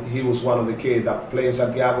 you know, he was one of the kids that played in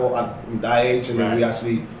Santiago at that age, and then we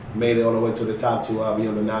actually made it all the way to the top to be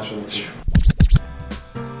on the national team.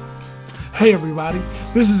 Hey everybody,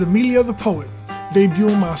 this is Emilio the Poet,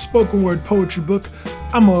 debuting my spoken word poetry book,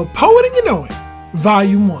 I'm a Poet and You Know It,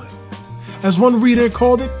 Volume 1. As one reader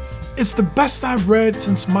called it, it's the best I've read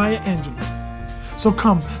since Maya Angelou. So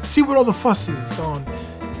come, see what all the fuss is on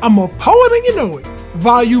I'm a Poet and You Know It,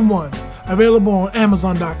 Volume 1, available on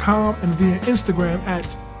Amazon.com and via Instagram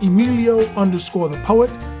at Emilio_the Poet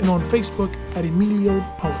and on Facebook at Emilio the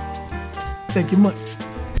Poet. Thank you much.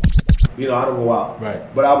 You know, I don't go out.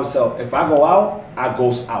 Right. But I would say, if I go out, I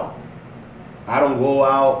goes out. I don't go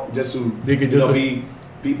out just to be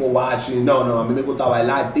people watching. No. A mí me gusta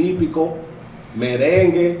bailar típico,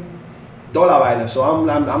 merengue, toda la vaina. So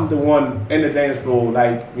I'm the one in the dance floor,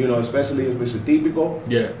 like, you know, especially if it's a típico.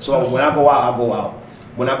 Yeah. So when I go out, I go out.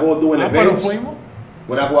 When I go doing events,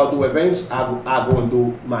 when I go out do events, I go and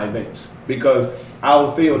do my events. Because I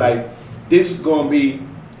would feel like this is going to be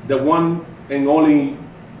the one and only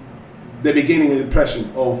the beginning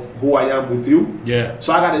impression of who I am with you. Yeah.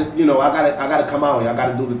 So I gotta come out here. I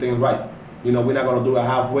gotta do the things right. You know, we're not gonna do it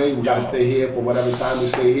halfway. We gotta stay here for whatever time we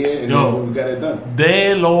stay here, and then we get it done.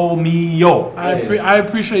 De lo mío. I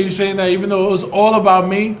appreciate you saying that, even though it was all about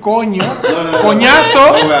me. Coño. No.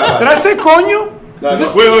 Coñazo. Did I say coño? No.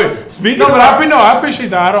 Wait. Speak. No, but I appreciate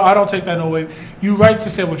that. I don't take that no way. You're right to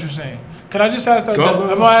say what you're saying. Can I just ask that? I'm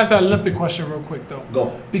gonna ask that Olympic question real quick though.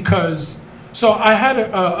 Go. Because. So I had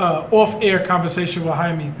a off-air conversation with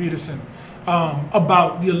Jaime Peterson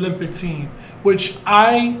about the Olympic team, which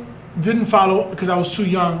I didn't follow because I was too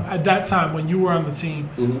young at that time when you were on the team.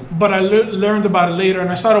 Mm-hmm. But I learned about it later,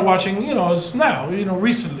 and I started watching,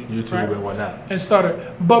 recently. YouTube and whatnot. And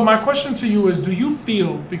started. But my question to you is, do you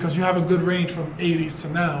feel, because you have a good range from 80s to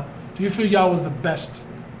now, do you feel y'all was the best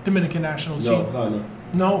Dominican national team?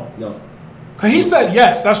 No. Because he said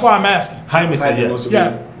yes, that's why I'm asking. Jaime said yes.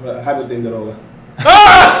 Yeah. Jaime tiene droga.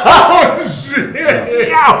 Oh shit!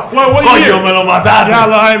 Yeah. What year? Me lo mataron. Yeah,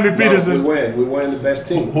 Jaime Peterson. We were in the best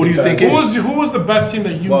team. Who do you think who was the best team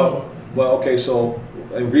that you know of? Well, okay, so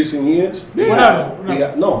in recent years,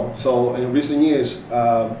 So in recent years,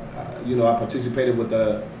 I participated with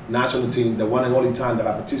the national team. The one and only time that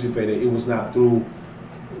I participated, it was not through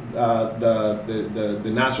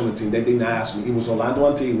the national team. They didn't ask me. It was Orlando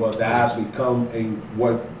Antigua that asked me come and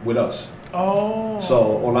work with us. Oh.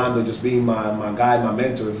 So Orlando, just being my guy, my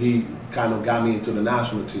mentor, he kind of got me into the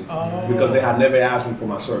national team because they had never asked me for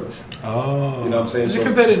my service. Oh. You know what I'm saying? Is it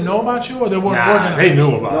because they didn't know about you, or they weren't organized? They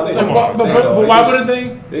knew about it. But why wouldn't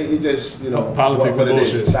they? It just, politics and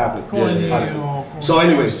bullshit. Exactly. So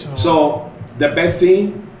anyway, so the best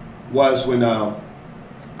team was when Al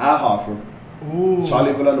Hartford,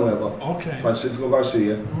 Charlie Villanueva, Francisco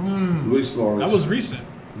Garcia, Luis Flores. That was recent.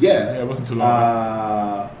 Yeah, it wasn't too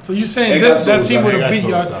long. So you're saying that team would have beat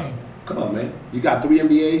your team? Come on, man. You got 3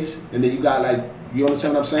 NBAs, and then you got you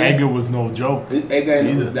understand what I'm saying? Edgar was no joke. Edgar,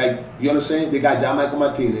 you understand? They got John Michael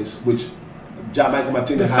Martinez,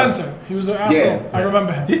 the center. He was an Afro. Yeah, I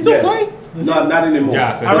remember him. He still play? No, not anymore.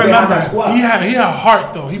 Yeah, I remember that squad. He had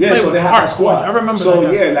heart though. He played so they with had heart. that squad. I remember. So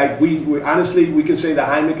we honestly we can say that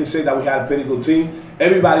Jaime can say that we had a pretty good team.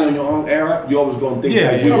 Everybody in your own era, you always gonna think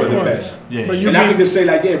we were the best. Yeah. And I can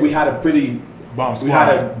say we had a pretty bomb squad. We had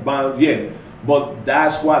a bomb, But that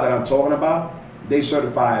squad that I'm talking about, they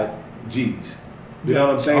certified G's. You know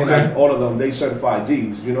what I'm saying? Okay. Like all of them, they certified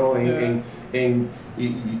G's. And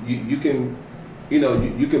you can.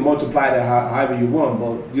 You can multiply that however you want,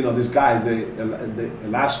 but these guys, they a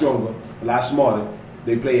lot stronger, a lot smarter.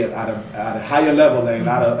 They play at a higher level than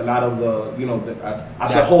a lot of the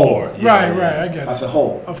as a whole. Right, I get it. As a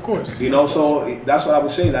whole, of course. So that's what I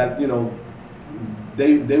would say, that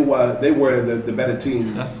they were the better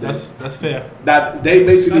team. That's fair. That they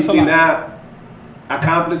basically did not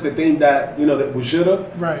accomplish the thing that that we should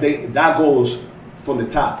have. Right. That goes from the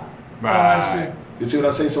top. Right. Oh, I see. You see what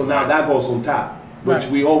I'm saying? So now that goes on top. Which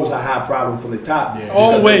we always have problem from the top. Yeah.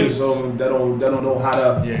 Always. They don't know how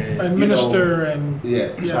to administer and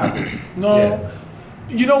exactly. No. Yeah.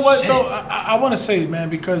 You know what though? I want to say, man,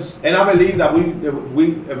 because I believe that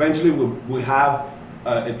we eventually will have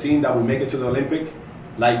a team that will make it to the Olympic,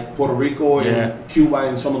 like Puerto Rico and Cuba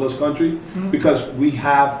and some of those countries, because we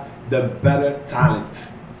have the better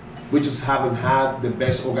talent. We just haven't had the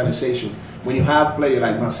best organization. When you have players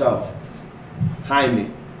like myself,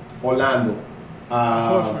 Jaime, Orlando.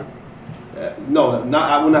 Hartford.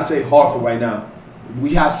 I would not say Hartford right now.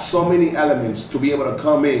 We have so many elements to be able to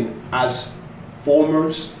come in as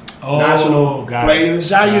formers, national got it.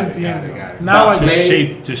 players. Ya yo Got it, entiendo. got it. Now I To get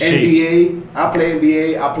it. shape. NBA. I play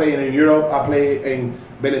NBA. I play in Europe. I play in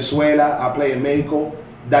Venezuela. I play in Mexico.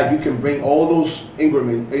 That you can bring all those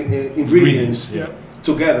ingredients Yeah.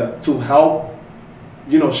 together to help,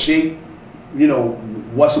 shape,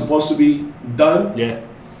 what's supposed to be done. Yeah.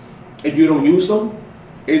 And you don't use them,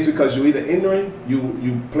 it's because you're either ignorant,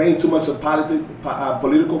 you playing too much of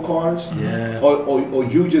political cards, Yeah. or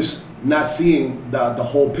you just not seeing the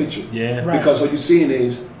whole picture. Yeah. Right. Because what you're seeing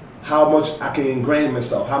is how much I can ingrain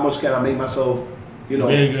myself, how much can I make myself,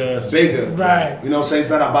 bigger. Right. You know what I'm saying? It's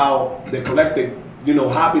not about the collective,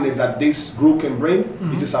 happiness that this group can bring.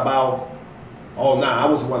 Mm-hmm. It's just about, I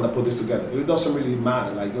was the one that put this together. It doesn't really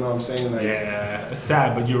matter. Like, you know what I'm saying? Like, Yeah. It's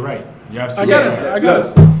sad, but you're right. You're I absolutely got right. it. I got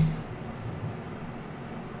Look, it.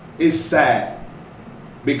 it's sad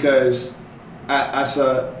because as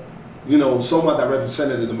a someone that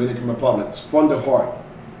represented the Dominican Republic from the heart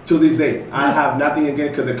to this day, I have nothing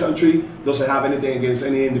against, because the country doesn't have anything against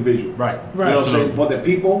any individual. Right. Right. You know what I'm saying? But the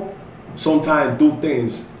people sometimes do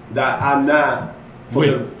things that are not for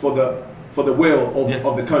the will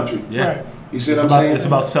of the country. Yeah. Right. You see It's what I'm about- saying? it's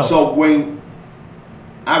about self. So when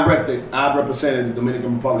I represented the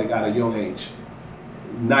Dominican Republic at a young age,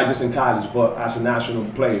 not just in college, but as a national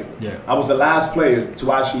player. Yeah. I was the last player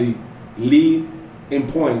to actually lead in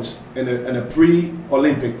points in a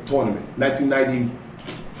pre-Olympic tournament, 1990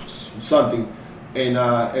 something in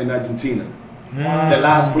Argentina. The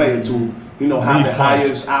last player to have Lead the points.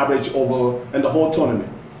 highest average over in the whole tournament.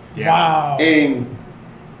 Yeah. Wow. And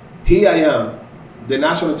here I am, the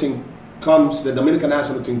Dominican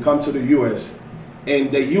national team comes to the U.S.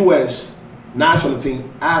 and the U.S. national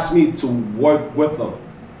team asked me to work with them.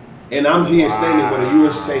 And I'm here standing with a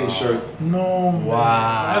USA shirt, No. man.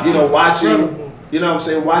 Wow. That's watching,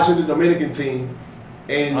 incredible. watching the Dominican team.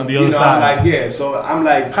 And, On the other side. I'm like, yeah, so I'm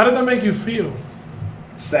like, How did that make you feel?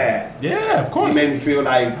 sad. Yeah, of It course. made me feel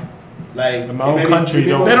like In my own country, They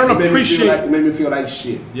don't appreciate- It made me feel like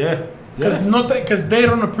shit. Yeah. Because they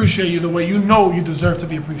don't appreciate you the way you know you deserve to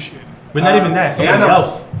be appreciated. But not even that. Yeah, Somebody I know.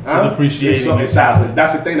 else is appreciating you. Exactly.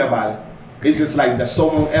 That's the thing about it. It's just like that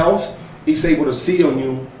someone else is able to see on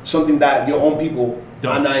you something that your own people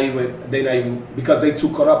are Don't. not even because they too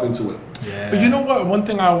caught up into it. Yeah. But you know what? One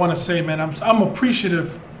thing I want to say, man, I'm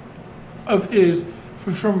appreciative of is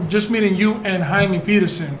from just meeting you and Jaime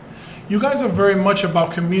Peterson. You guys are very much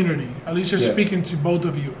about community. At least just Yeah. speaking to both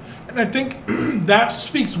of you, and I think that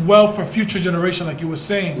speaks well for future generation, like you were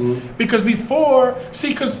saying. Because before,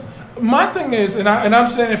 because my thing is, and I'm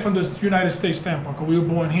saying it from the United States standpoint, because we were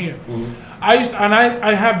born here.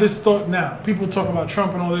 I have this thought now. People talk about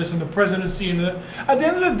Trump and all this and the presidency, and at the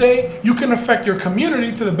end of the day, you can affect your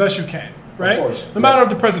community to the best you can, right? course. No matter of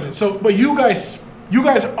the president. So, but you guys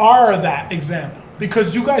are that example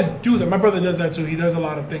because you guys do that. My brother does that too. He does a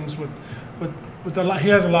lot of things with a lot. He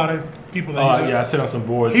has a lot of people that I sit on some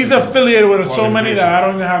boards. he's affiliated with so many that I organizations.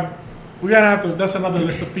 don't even have. We gotta have to. That's another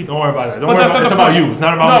list of people. Don't worry about that. Don't But worry that's about it. not It's the about point. you. It's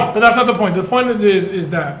not about No, me. but that's not the point. The point is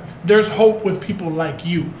that there's hope with people like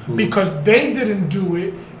you because they didn't do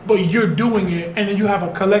it, but you're doing it, and then you have a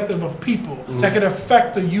collective of people that could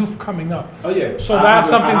affect the youth coming up. Oh yeah. So that's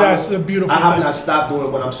something that's a beautiful I have thing. not stopped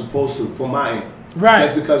doing what I'm supposed to for my end. Right.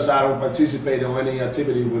 Just because I don't participate in any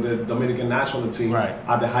activity with the Dominican national team Right.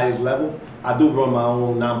 at the highest level, I do run my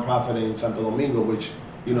own nonprofit in Santo Domingo, which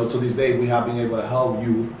to this day we have been able to help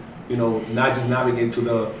youth. Not just navigate to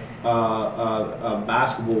the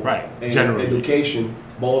basketball Right. and Generally. education,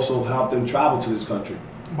 but also help them travel to this country.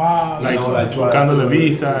 Wow, Like, try buscando la to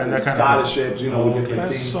visa and that kind of scholarships, with okay. different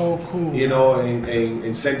that's teams. so cool.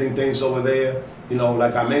 And sending things over there.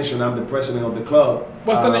 Like I mentioned, I'm the president of the club.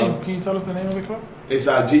 What's the name? Can you tell us the name of the club? It's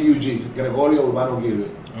GUG, Gregorio Urbano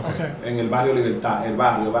Gilbert, Okay. en el barrio Libertad,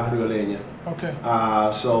 barrio Leña. Okay.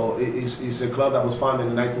 So it's a club that was founded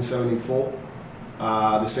in 1974,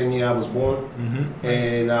 the same year I was born,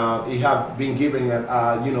 and it have been giving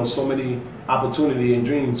so many opportunity and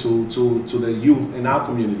dreams to the youth in our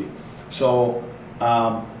community. So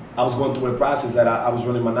I was going through a process that I was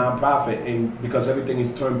running my nonprofit, and because everything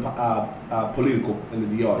is turned political in the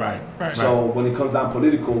DR. Right. So when it comes down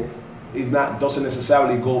political, doesn't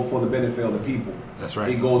necessarily go for the benefit of the people. That's right.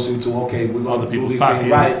 It goes into we're Other going to do people's this thing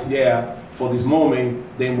pockets. right, for this moment.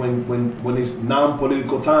 Then when it's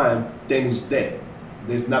non-political time, then it's dead.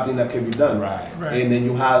 There's nothing that can be done. Right. Right. And then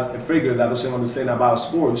you have a figure that doesn't understand about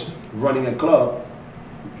sports, running a club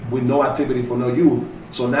with no activity for no youth.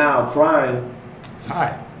 So now crime It's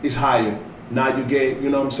high. is higher. Now you get,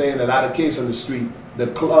 a lot of kids on the street. The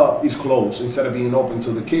club is closed instead of being open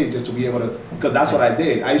to the kids just to be able to. Because that's what I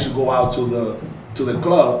did. I used to go out to the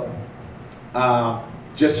club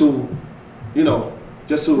just to, you know,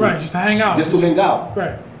 just to Right, just to hang out. just to hang out.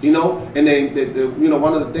 Right. You know, and then you know,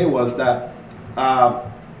 one of the things was that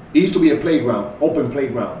it used to be a playground, open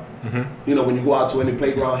playground. You know, when you go out to any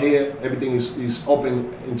playground here, everything is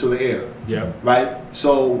open into the air. Yeah. Right.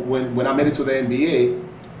 So when I made it to the NBA,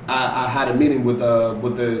 I had a meeting with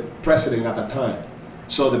the president at the time.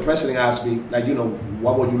 So the president asked me, like, you know,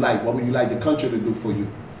 what would you like? What would you like the country to do for you?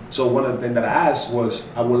 So one of the things that I asked was,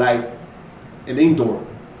 I would like an indoor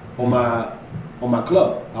on my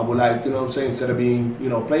club. I would like, you know what I'm saying, instead of being, you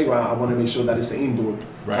know, playground, I want to make sure that it's an indoor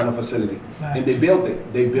kind of facility. Nice. And they built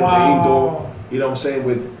it. They built an indoor, you know what I'm saying,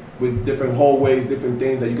 with different hallways, different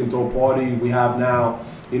things that you can throw a party. We have now,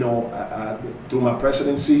 you know, through my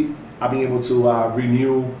presidency, I've been able to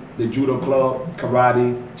renew the judo club,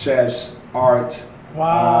 karate, chess, art.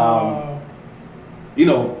 Wow. You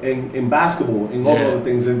know, in basketball, in all the other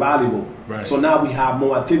things, in volleyball. Right. So now we have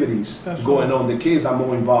more activities going on. The kids are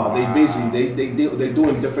more involved. They busy. They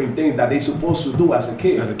doing different things that they supposed to do as a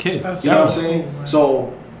kid. As a kid. That's You know what I'm so saying? cool, man.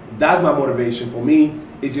 So that's my motivation for me.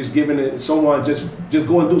 It's just giving it someone just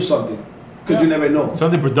go and do something, because you never know.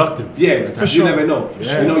 Something productive. Yeah, For you sure. never know.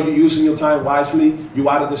 sure. You know, you're using your time wisely. You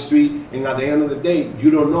out of the street, and at the end of the day,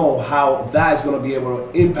 you don't know how that is going to be able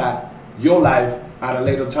to impact your life at a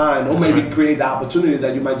later time, or maybe create the opportunity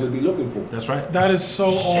that you might just be looking for. That's right. That is so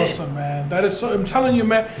awesome, man. That is so. I'm telling you,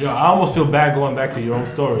 man. Yo, I almost feel bad going back to your own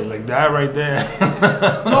story. Like that right there.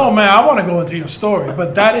 No, man. I want to go into your story,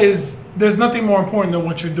 but that is. There's nothing more important than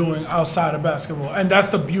what you're doing outside of basketball, and that's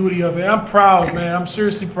the beauty of it. I'm proud, man. I'm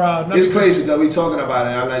seriously proud. Not It's because- crazy that we talking about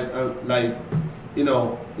it. I'm like, you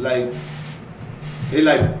know, like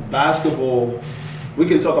basketball. We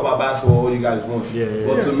can talk about basketball all you guys want. Yeah.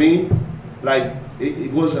 But to me, like,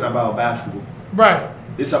 it wasn't about basketball. Right.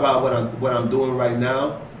 It's about what I'm doing right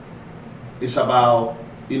now. It's about,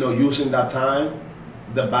 you know, using that time,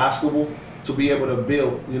 the basketball, to be able to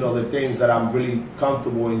build, you know, the things that I'm really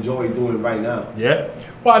comfortable, enjoy doing right now. Yeah.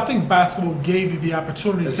 Well, I think basketball gave you the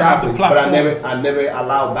opportunity Exactly, to have the but platform. I never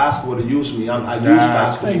allowed basketball to use me. I use Exactly.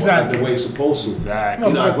 basketball Exactly. the way it's supposed to. Exactly.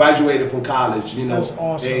 You know, I graduated from college. You know, That's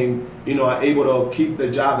awesome. and you know, I'm able to keep the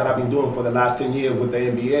job that I've been doing for the last 10 years with the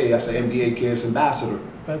NBA as an NBA Kids ambassador.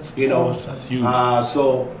 That's You know, awesome. That's huge.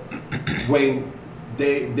 So when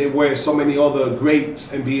they were so many other great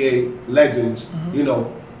NBA legends, Mm-hmm. you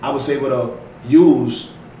know, I was able to use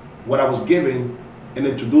what I was given and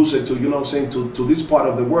introduce it to, you know what I'm saying, to this part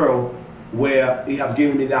of the world where it have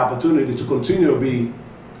given me the opportunity to continue to be,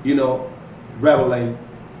 you know, reveling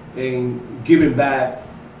and giving back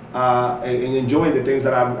and enjoying the things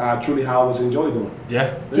that I truly always enjoy doing.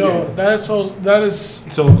 Yeah. Yo, that is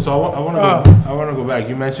So I want to Ah. I want to go back.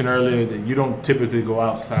 You mentioned earlier that you don't typically go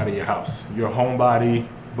outside of your house. You're a homebody,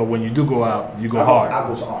 but when you do go out, you go hard. I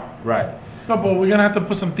go to art. Right. no, but we're gonna have to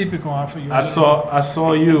put some típico on for you. I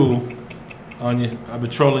saw you on your. I've been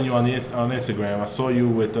trolling you on Instagram. I saw you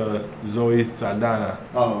with Zoe Saldana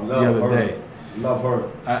Oh, the love other her. day, Love her.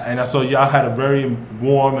 and I saw y'all had a very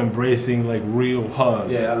warm, embracing, like real hug.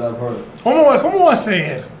 Yeah, I love her. ¿Cómo va a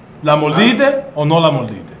ser? ¿La mordiste o no la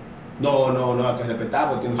mordiste? No, hay que respetar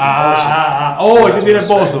porque no es Oh, you tiene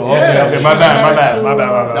esposo. Yeah, Okay, my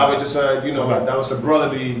bad. That was just you know, that was a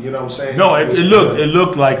brotherly, you know what I'm saying? No, it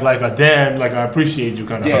looked like a damn, like I appreciate you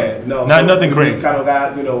kind of. Yeah, hug. no. Not so nothing we crazy. kind of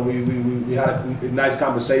got, you know, we had a nice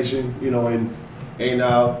conversation, you know, and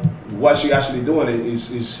what she actually doing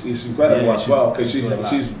is incredible Yeah, as well, because she's doing a lot.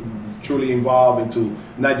 she's truly involved into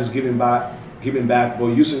not just giving back, but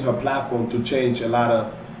using her platform to change a lot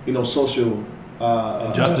of, you know, social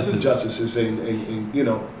justices and you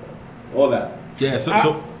know, all that. Yeah.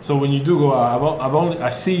 So when you do go out, I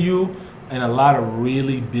see you in a lot of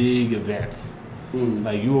really big events.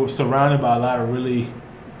 Like you were surrounded by a lot of really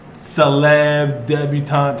celeb,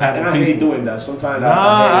 debutante type And of I hate people. doing that. Sometimes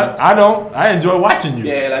Nah, I don't. I enjoy watching you.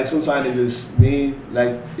 yeah, like sometimes it just me,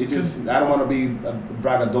 like it just I don't want to be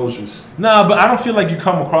braggadocious. Nah, but I don't feel like you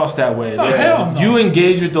come across that way. No, Like, hell no. You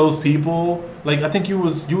engage with those people. Like I think you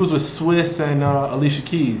was with Swiss and Alicia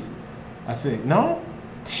Keys. I think no.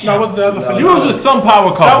 That was the other No, Felipe. You was with some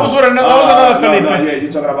power couple. That was with another. That was another Felipe. Yeah,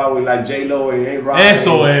 you're talking about with like J Lo and A-Rod.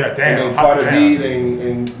 Eso and, era, damn, and then Carter damn. B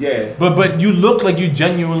and yeah. But you look like you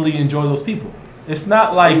genuinely enjoy those people. It's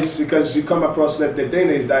not like It's because you come across that the thing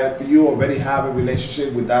is that if you already have a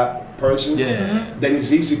relationship with that person, yeah. then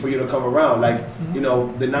it's easy for you to come around. Like you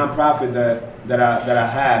know, the nonprofit that I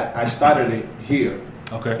had, I started it here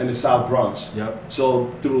Okay. in the South Bronx. Yep.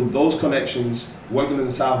 So through those connections, working in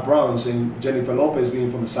the South Bronx and Jennifer Lopez being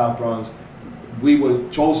from the South Bronx, we were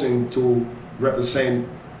chosen to represent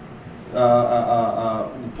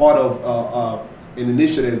part of an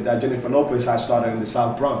initiative that Jennifer Lopez had started in the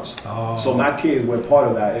South Bronx. Oh. So my kids were part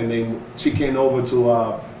of that, and then she came over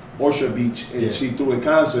to Orchard Beach, and she threw a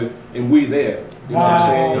concert, and we there. You know what I'm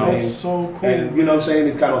saying? That's so cool. And you know what I'm saying?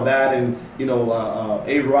 It's kind of that, and you know,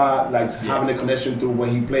 A-Rod, like having a connection through when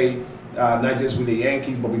he played, not just with the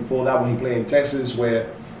Yankees, but before that when he played in Texas, where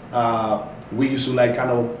we used to like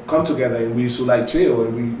kind of come together and we used to like chill,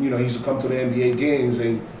 and we, you know, he used to come to the NBA games,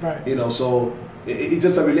 and you know, so it's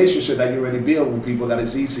just a relationship that you already build with people that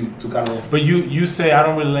it's easy to kind of. But you say I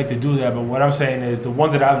don't really like to do that, but what I'm saying is the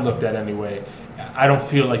ones that I've looked at anyway, I don't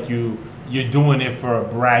feel like you're doing it for a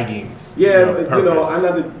bragging. Yeah, you know, I'm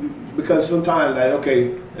not because sometimes like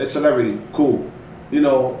okay, a celebrity, cool. You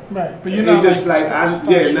know, right? But you're not just like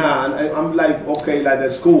I'm like okay, like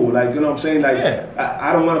that's cool, like you know what I'm saying, like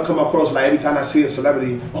I don't want to come across like every time I see a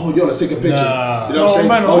celebrity, oh yo, let's take a picture. You know what I'm saying?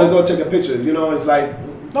 Man, oh, let's go take a picture. You know, it's like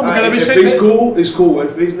if it's cool, it's cool.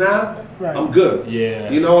 If it's not, I'm good. Yeah.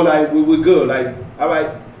 You know, like we're good. Like all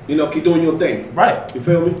right, you know, keep doing your thing. Right. You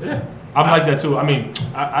feel me? Yeah. I'm like that too. I mean,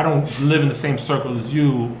 I don't live in the same circle as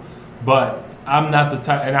you, but I'm not the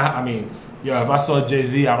type. And I mean. Yo, if I saw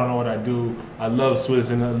Jay-Z, I don't know what I'd do. I love Swizz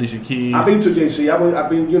and Alicia Keys. I've been to Jay-Z. I've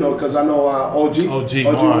been, you know, because I know OG. OG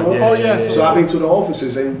yes. So I've been to the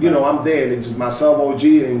offices, and you know, I'm there. And it's just myself, OG,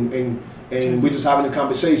 and we just having a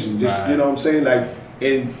conversation. Just you know what I'm saying, like,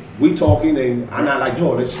 and we talking, and I'm not like,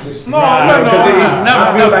 yo, let's no,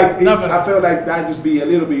 I feel like that just be a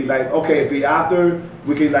little bit like, okay, if we after.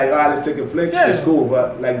 We can like, let's take a flick. Yeah. It's cool,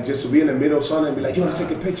 but like just to be in the middle of something and be like, yo, let's take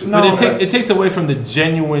a picture. No, but it takes away from the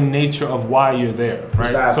genuine nature of why you're there, right?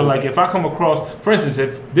 Exactly. So like, if I come across, for instance,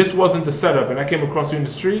 if this wasn't the setup and I came across you in the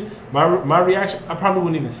street, my reaction, I probably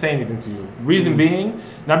wouldn't even say anything to you. Reason being,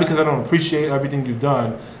 not because I don't appreciate everything you've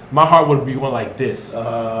done, my heart would be going like this.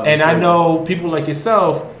 And I know people like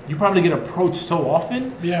yourself, you probably get approached so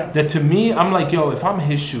often that to me, I'm like, yo, if I'm in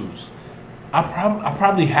his shoes. I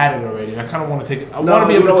probably had it already, and I kind of want to take it. I want to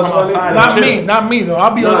be able to come outside. Not me though.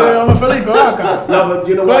 I'll be over there on Felipe. No, but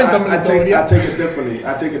you know what? I take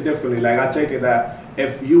it differently. Like I take it that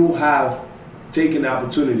if you have taken the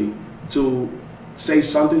opportunity to say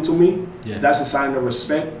something to me, that's a sign of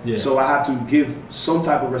respect. Yeah. So I have to give some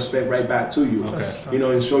type of respect right back to you. Okay. You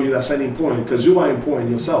know, and show you that's important because you are important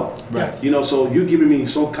yourself. Right. You know, so you giving me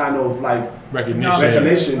some kind of like.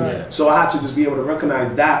 Recognition. Right. So I have to just be able to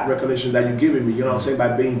recognize that recognition that you're giving me. You know what I'm saying?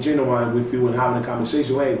 By being genuine with you and having a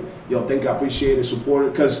conversation. Hey, yo, thank you, I appreciate it, support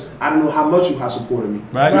it. Because I don't know how much you have supported me.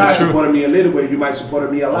 Right. You might supported me a little bit. You might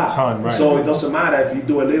support me a lot. A ton, right. So it doesn't matter if you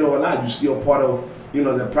do a little or a lot. You're still part of, you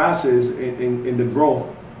know, the process in the growth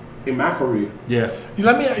in my career. Yeah.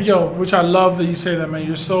 Which I love that you say that, man.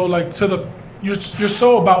 You're so like you're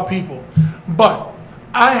so about people. But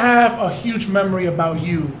I have a huge memory about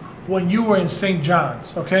you. When you were in St.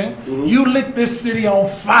 John's, okay? Mm-hmm. You lit this city on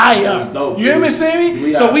fire. You hear me say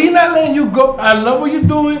me? So we not letting you go. I love what you're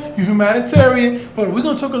doing. You're humanitarian. But we're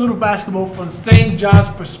going to talk a little basketball from St. John's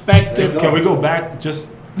perspective. Can we go back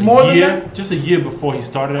just a year before he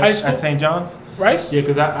started at St. John's? Right? Yeah,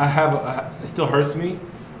 because it still hurts me.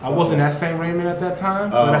 I wasn't at St. Raymond at that time.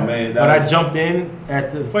 But I jumped in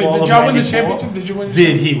at the fall did of y'all win the 94. championship? Did you win?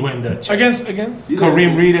 Did he win the championship? Against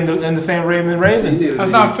Kareem Reed and the St. Raymond Ravens? That's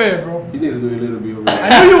not fair, bro. You need to do a little bit over there.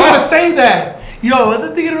 I knew you were going to say that. Yo,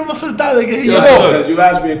 I think you're soltado. Because you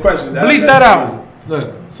asked me a question. Bleep that out.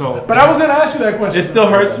 Look, so. But I was going to ask you that question. It still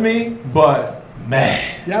hurts me, but.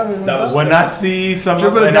 Man, when I see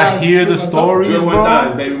something and I hear the stories, dribble and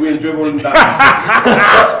dimes, baby, we in dribble and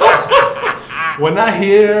dimes. When I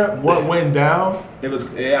hear what went down, it was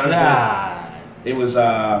it was.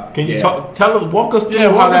 Can you walk us through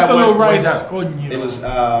how that went down? It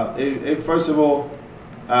was first of all,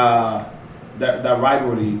 that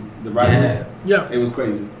rivalry, yeah, it was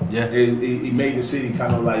crazy. Yeah, it made the city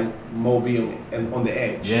kind of like mobile and on the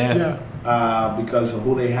edge. Yeah. Because of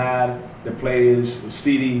who they had, the players, the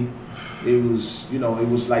city. It was, you know, it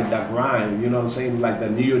was like that grind. You know what I'm saying? It was like the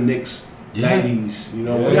New York Knicks. 90s, you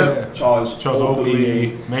know, Charles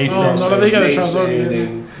Oakley, Mason,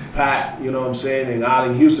 and Pat, you know what I'm saying, and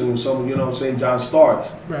Allen Houston and some, you know what I'm saying, John Starks.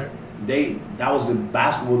 Right. That was the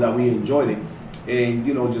basketball that we enjoyed it. And,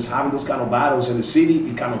 you know, just having those kind of battles in the city,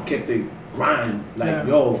 it kind of kept the grind. Like,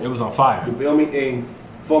 yo. It was on fire. You feel me? And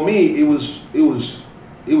for me, it was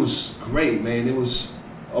great, man. It was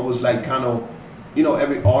like kind of, you know,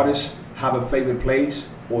 every artist have a favorite place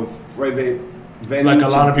or favorite venue. Like a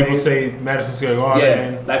lot of people say Madison Square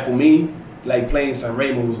Garden. Yeah, like for me, like playing San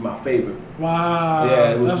Remo was my favorite. Wow.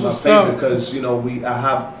 Yeah, it was my favorite because, you know, I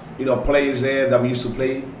have, you know, players there that we used to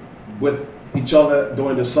play with each other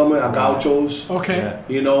during the summer at gauchos. Okay. Yeah.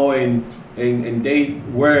 You know, and they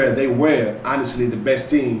were honestly the best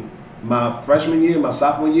team. My freshman year, my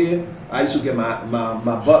sophomore year, I used to get my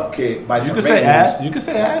butt kicked by You St. can say Raymond's. ass. You can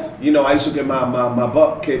say ass. You know, I used to get my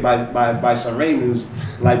butt kicked by St. Raymond's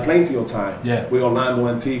like plenty of time. Yeah. With Orlando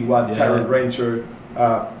Antigua, Yeah. Terrence Rancher,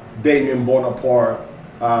 Damien Bonaparte,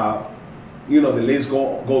 you know, the list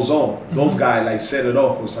goes on. Those guys like set it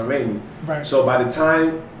off for St. Raymond. Right. So by the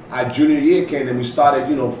time our junior year came and we started,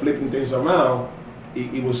 you know, flipping things around,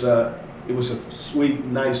 it was a sweet,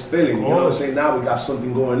 nice feeling. You know what I'm saying? Now we got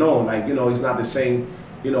something going on. Like, you know, it's not the same,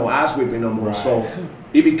 you know, ass whipping no more. Right. So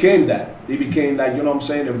it became that. It became like, you know what I'm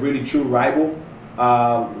saying, a really true rival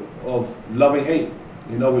of love and hate.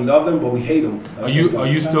 You know, we love them, but we hate them. Are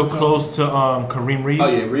you still close to Kareem Reed? Oh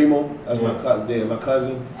yeah, Remo. That's Yeah. my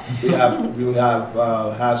cousin. We have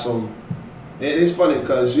had some. It's funny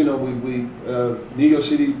because, you know, we New York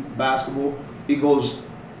City basketball, it goes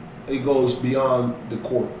beyond the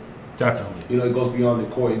court. Definitely. You know, it goes beyond the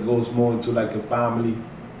court. It goes more into like a family,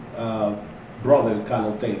 brother kind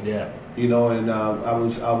of thing. Yeah. You know, and I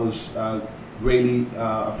was greatly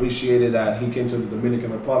appreciated that he came to the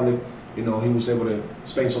Dominican Republic. You know, he was able to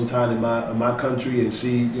spend some time in my country and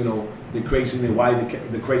see, you know, the craziness, why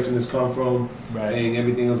the craziness come from, Right. and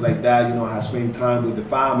everything else like that. You know, I spent time with the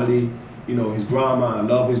family. You know, his grandma. I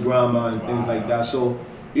love his grandma and things like that. So,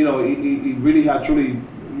 you know, it really had truly,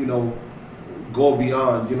 you know, go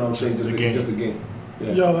beyond, you know what I'm saying, just a game.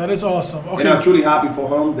 Yeah. Yo, that is awesome. Okay. And I'm truly happy for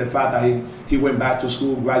him, the fact that he went back to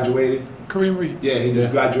school, graduated. Kareem Reed. Yeah, he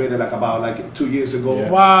just graduated about 2 years ago. Yeah.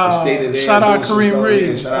 Wow. He stayed there. Shout out doing some Kareem stuff. Reed.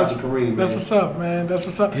 Yeah, shout out to Kareem, man. That's what's up, man. That's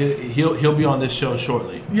what's up. He'll be on this show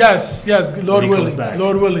shortly. Yes, Lord When he comes willing. back.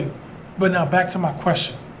 Lord willing. But now back to my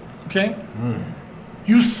question. Okay?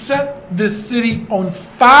 You set this city on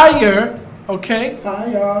fire, okay?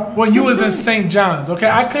 Fire. When you was in St. John's, okay?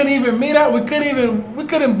 I couldn't even meet up. We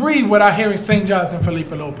couldn't breathe without hearing St. John's and Felipe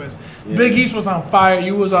Lopez. Yeah. Big East was on fire.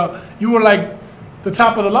 You were like the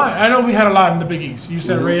top of the line. I know we had a lot in the Big East. You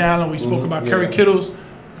said Ray Allen. We spoke about Kerry Kittles,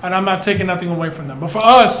 and I'm not taking nothing away from them. But for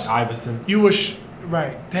us, Iverson. you were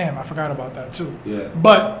right. Damn, I forgot about that too. Yeah.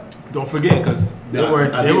 But Don't forget, because they I were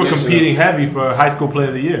did mention competing heavy for High School Player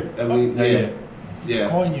of the Year. I mean, yeah.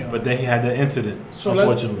 Coño. But then he had that incident, So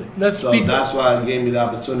unfortunately. let's So speak. that's why it gave me the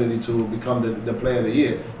opportunity to become the player of the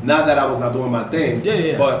year. Not that I was not doing my thing,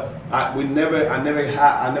 Yeah. but I never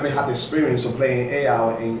had the experience of playing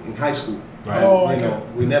AL in high school. Right. Oh, I you know,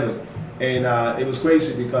 we never. And it was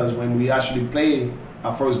crazy because when we actually played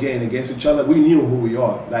our first game against each other, we knew who we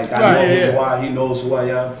are. Like, I Right, know yeah, who yeah. you are, he knows who I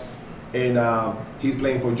am. And he's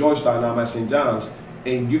playing for Georgetown, now I'm at St. John's.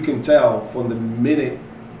 And you can tell from the minute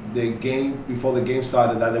before the game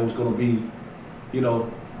started that there was going to be, you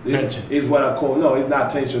know, Tension. Is what I call, no, it's not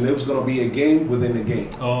tension. There was going to be a game within the game.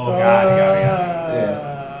 Oh, got it.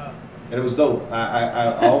 Yeah. And it was dope.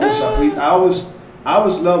 I always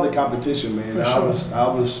loved the competition, man. For sure.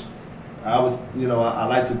 I was, you know, I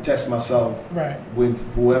like to test myself Right. with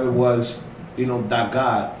whoever was, you know, that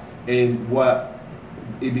guy. And what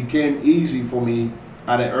it became easy for me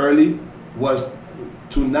at an early was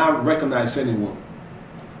to not recognize anyone.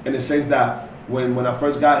 In the sense that when I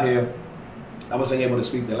first got here, I wasn't able to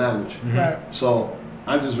speak the language. Right. So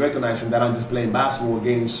I'm just recognizing that I'm just playing basketball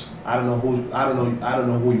against I don't know who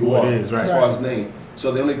you Who are it is, right. as far as name.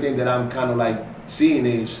 So the only thing that I'm kind of like seeing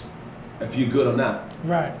is if you're good or not.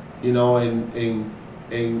 Right. You know, and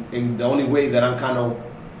the only way that I'm kind of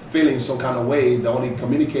feeling some kind of way, the only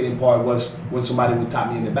communicating part was when somebody would tap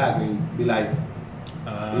me in the back and be like,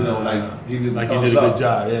 you know, like give you the like you thumbs did a up. good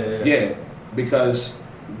job. Yeah, because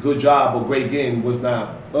good job or great game was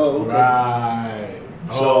not. Oh, okay. Right.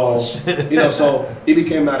 So, shit. you know, so it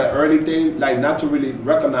became not an early thing, like not to really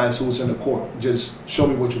recognize who's in the court. Just show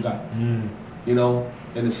me what you got, you know,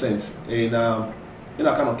 in a sense. And, you know,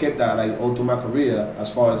 I kind of kept that like all through my career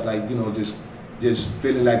as far as like, you know, just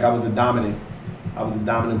feeling like I was the dominant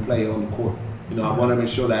player on the court. You know, I want to make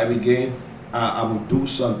sure that every game I would do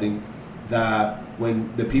something that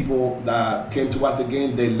when the people that came to watch the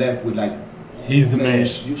game, they left with like, He's the man.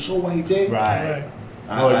 You saw what he did? Right.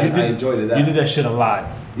 I enjoyed it. You did that shit a lot.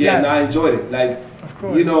 Yeah, and Yes. I enjoyed it. Like, Of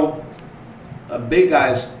course. you know, big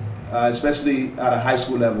guys, especially at a high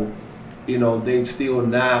school level, you know, they still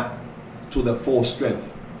not to the full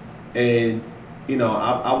strength. And, you know,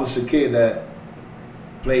 I was a kid that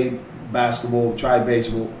played basketball, tried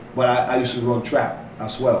baseball, but I used to run track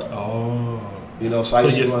as well. Oh. You know, so I So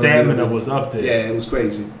used your to run stamina was up there. Yeah, it was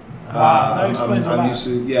crazy. That explains a lot. Used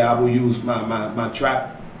to, I will use my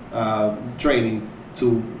track training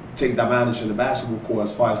to take advantage in the basketball court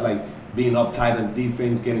as far as like being uptight on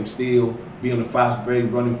defense, getting steal, being on the fast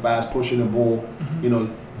break, running fast, pushing the ball, you know,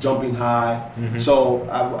 jumping high. So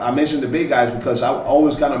I mentioned the big guys because I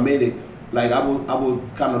always kind of made it like I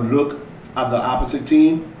would kind of look at the opposite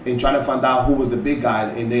team and try to find out who was the big guy,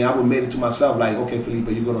 and then I would make it to myself like, okay, Felipe,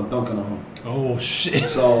 you're gonna dunk on him. Oh shit!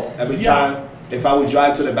 So every time, if I would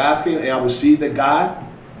drive to the basket and I would see the guy,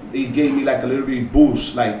 it gave me like a little bit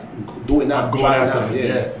boost, like do it now, try it now,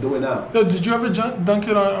 do it now. Yo, did you ever dunk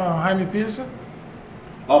it on Jaime Peterson?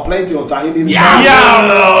 Oh, plenty of time. He didn't.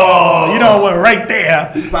 You know what? Right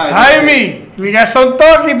there, Jaime. We got some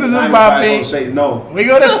talking to do, Bobby. Say no. We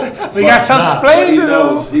got some explaining to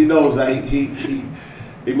do. He knows that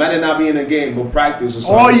he might not be in the game, but practice or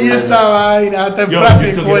Oh, something. yeah, you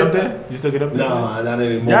still get up there? You still get up there? No, not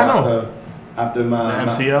anymore. Yeah, After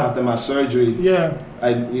my surgery,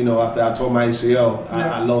 after I tore my ACL,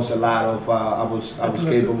 I lost a lot of. I was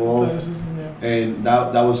capable of, and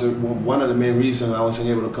that was one of the main reasons I wasn't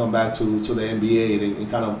able to come back to the NBA and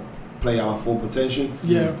kind of play at my full potential.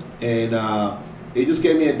 Yeah, and it just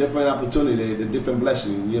gave me a different opportunity, a different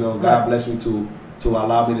blessing. You know, God blessed me to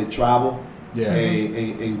allow me to travel. Yeah.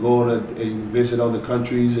 And go to and visit other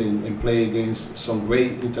countries and play against some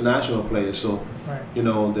great international players. So, you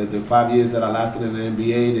know, the 5 years that I lasted in the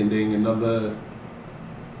NBA and then another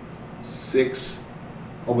 6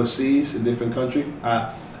 overseas in different countries,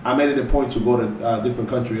 I made it a point to go to a different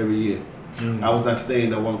country every year. I was not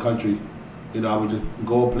staying in one country. You know, I would just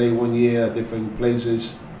go play 1 year at different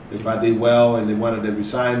places. If I did well and they wanted to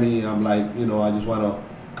resign me, I'm like, you know, I just want to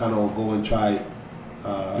kind of go and try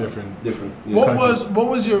different. What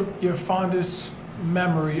was your fondest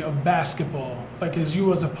memory of basketball? Like as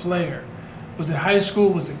you as a player, was it high school?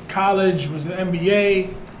 Was it college? Was it NBA?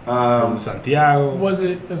 Was it Santiago? Was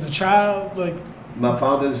it as a child? Like my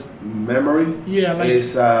fondest memory,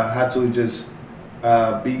 is had to just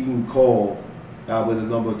being called with the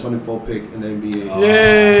number 24 pick in the NBA.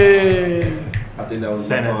 I think that was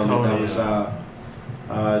San Antonio. That was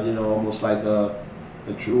you know, almost like a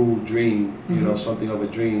true dream, you know, something of a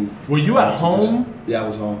dream. Were you at home? I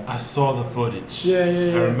was home. I saw the footage. Yeah.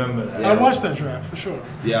 I remember that. I watched that draft for sure.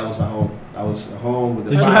 Yeah, I was at home. I was at home with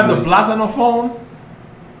the. Did you have the Plátano phone?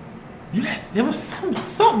 There was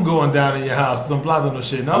something going down in your house, some Plátano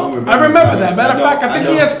shit, no? I remember that. Matter of fact, I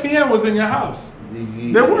think ESPN was in your house. They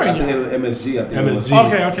were in your house. I think it was MSG.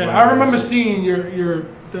 Okay. Right. I remember seeing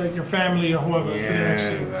your family or whoever sitting next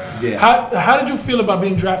to you. Yeah. How did you feel about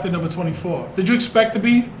being drafted number 24? Did you expect to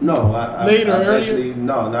be later or earlier?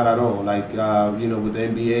 No, not at all. Like you know, with the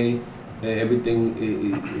NBA, everything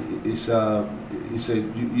is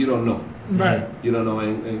you don't know. Right. You don't know,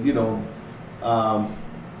 and you know,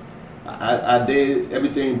 I did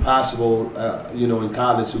everything possible, you know, in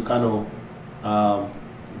college to kind of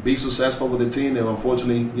be successful with the team, and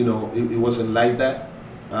unfortunately, you know, it wasn't like that.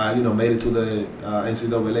 You know, made it to the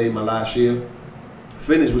NCAA my last year.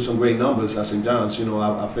 Finished with some great numbers at St. John's. You know,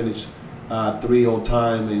 I finished 3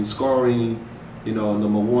 all-time in scoring. You know,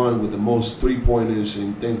 number 1 with the most three-pointers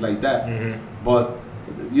and things like that. But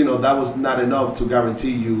you know, that was not enough to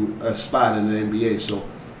guarantee you a spot in the NBA. So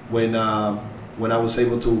when I was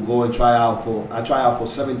able to go and try out for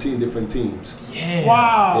 17 different teams. Yeah.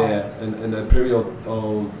 Wow. Yeah, in a period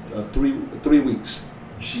of 3 weeks.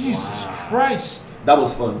 Jesus Christ. That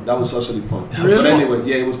was fun. That was actually fun. Really? But anyway,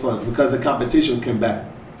 yeah, it was fun because the competition came back.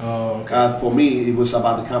 Oh, okay. For me, it was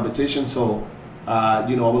about the competition. So,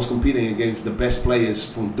 you know, I was competing against the best players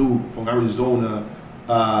from Duke, from Arizona,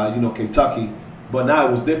 you know, Kentucky. But now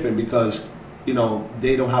it was different because, you know,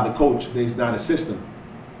 they don't have a coach. There's not a system.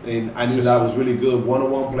 And I knew that I was really good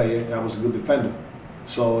one-on-one player and I was a good defender.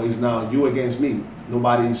 So it's now you against me.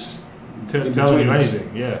 Nobody's telling you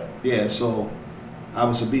anything. Yeah. Yeah, so I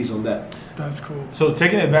was a beast on that. That's cool. So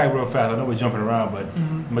taking it back real fast, I know we're jumping around, but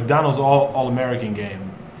McDonald's All-American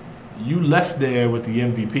game, you left there with the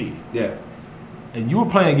MVP. Yeah. And you were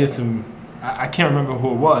playing against some, I can't remember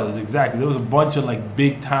who it was exactly. There was a bunch of like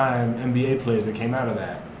big-time NBA players that came out of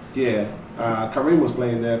that. Yeah. Kareem was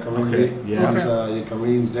playing there. Kareem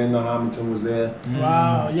Kareem, Zeno Hamilton was there.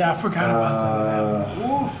 Wow. Yeah, I forgot about that.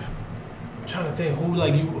 Oof. I'm trying to think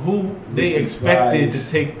who they expected to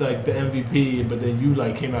take like the MVP, but then you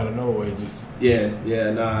like came out of nowhere. Just it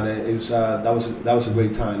was that was a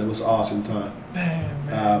great time. It was an awesome time. Damn,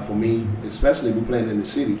 man. For me, especially we playing in the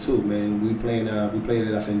city too, man. We played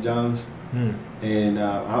it at St. John's, and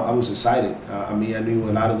I was excited. I mean, I knew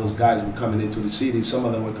a lot of those guys were coming into the city. Some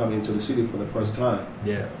of them were coming into the city for the first time.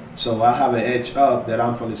 Yeah. So I have an edge up that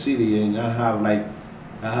I'm from the city, and I have like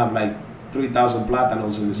 3,000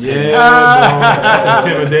 Plátanos in the state. Yeah, bro. That's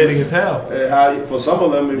intimidating as hell. For some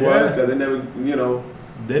of them it was, because they never, you know,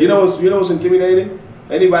 You know what's intimidating?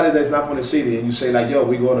 Anybody that's not from the city and you say like, yo,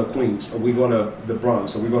 we going to Queens or we going to the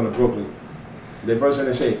Bronx or we going to Brooklyn. The first thing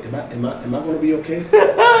they say, am I going to be okay?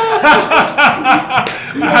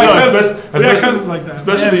 Cousins like that.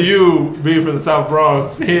 Especially you being from the South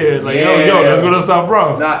Bronx here, like yo, let's go to the South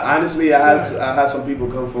Bronx. Nah, honestly, I had some people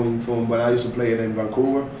come from when I used to play in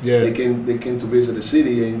Vancouver. Yeah. They came to visit the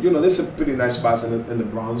city, and there's some pretty nice spots in the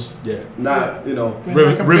Bronx. Yeah.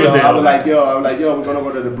 Riverdale. I was like, yo, we're gonna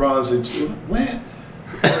go to the Bronx, and she was like, where?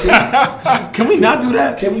 Can we not do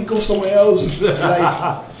that? Can we go somewhere else?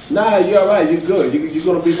 Like, nah, you're all right. You're good. You're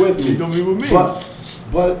gonna be with me. You're gonna be with me.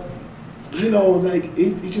 But like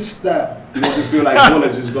it just that just feel like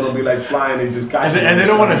bullets is gonna be like flying and just catching. And they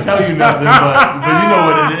don't want to tell you nothing, but you know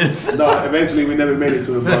what it is. No, eventually we never made it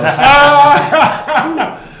to the Bronx.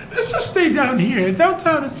 Let's just stay down here.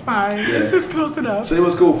 Downtown is fine. Yeah. It's just close enough. So it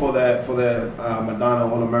was cool for the Madonna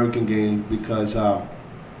All-American game because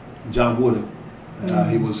John Wooden.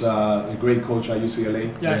 He was a great coach at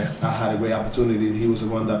UCLA. Yes. I had a great opportunity. He was the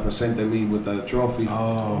one that presented me with the trophy.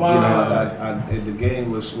 Oh, wow. The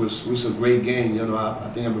game was a great game. I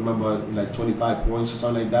think I remember like 25 points or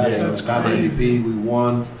something like that. Yeah, that's got crazy. MVP. We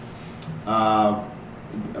won.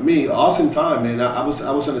 Awesome time, man. I was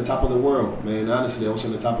on the top of the world, man. Honestly, I was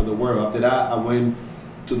on the top of the world. After that, I went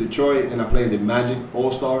to Detroit and I played the Magic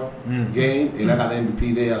All-Star game, and I got the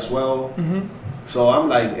MVP there as well. Mm-hmm. So I'm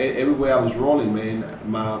like, everywhere I was rolling, man,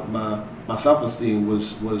 my self-esteem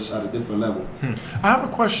was at a different level. I have a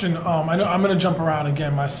question. I know I'm going to jump around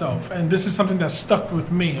again myself, and this is something that stuck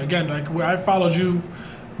with me. Again, like where I followed you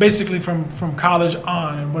basically from college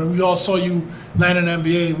on, and when we all saw you land in the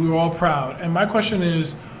NBA, we were all proud. And my question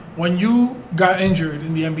is, when you got injured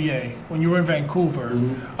in the NBA, when you were in Vancouver,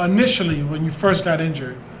 initially when you first got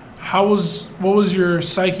injured, what was your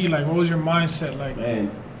psyche like? What was your mindset like?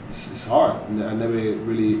 Man, it's hard. I never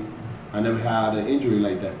had an injury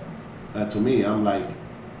like that. To me, I'm like,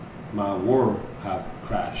 my world have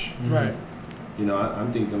crashed. Right.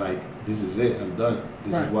 I'm thinking like, this is it. I'm done.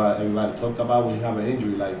 This Right. is what everybody talks about when you have an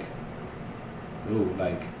injury. Like, dude,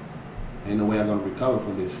 like, ain't no way I'm gonna recover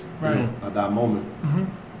from this. Right. At that moment. Mm-hmm.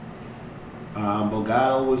 But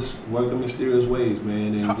God always works in mysterious ways,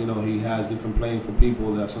 man. And He has different plans for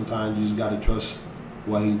people that sometimes you just gotta trust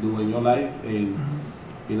what He's doing in your life. And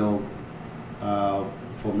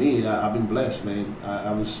for me, I've been blessed, man.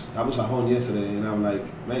 I was at home yesterday, and I'm like,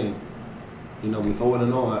 man, with all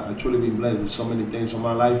in all, I truly been blessed with so many things in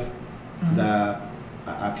my life that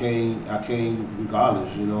I can't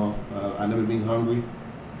regardless. I never been hungry.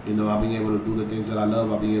 I've been able to do the things that I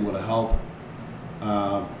love. I've been able to help.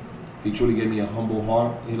 He truly gave me a humble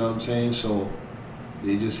heart. You know what I'm saying? So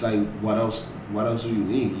it's just like, what else do you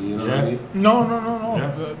need? You know what I mean? No.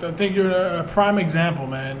 Yeah. I think you're a prime example,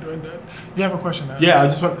 man. You have a question now? Yeah,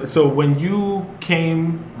 so when you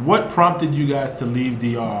came, what prompted you guys to leave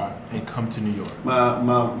DR and come to New York?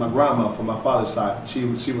 My grandma from my father's side, she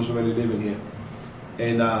was already living here.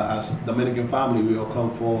 And as Dominican family, we all come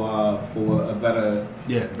for a better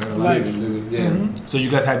life. living. Yeah. Mm-hmm. So you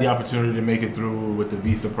guys had the opportunity to make it through with the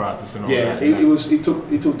visa process and all that. Yeah,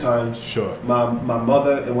 it took time. Sure. My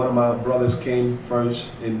mother and one of my brothers came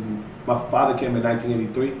first, and my father came in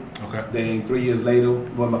 1983. Okay. Then 3 years later,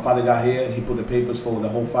 when my father got here, he put the papers for the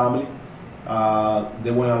whole family.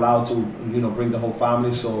 They weren't allowed to, bring the whole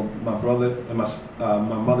family. So my brother and my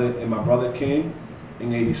mother and my brother came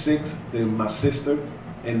in 86. Then my sister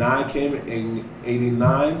and I came in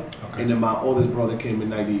 89. Okay. And then my oldest brother came in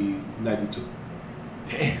 92.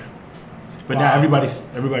 Damn. But now everybody's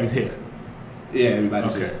here. Yeah,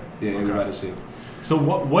 everybody's here. Yeah, everybody's here. So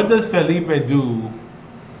what does Felipe do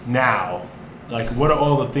now? Like, what are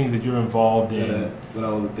all the things that you're involved in? What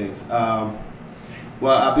are all the things?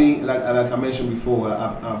 Well, I've been like I mentioned before.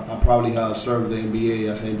 I probably served the NBA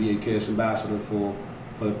as an NBA Cares ambassador for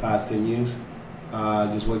the past 10 years.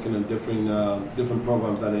 Just working on different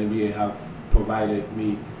programs that the NBA have provided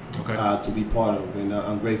me to be part of, and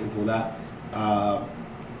I'm grateful for that.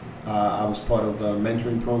 I was part of the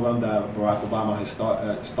mentoring program that Barack Obama has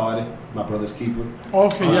started, My Brother's Keeper.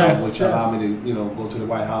 Okay, which allowed me to go to the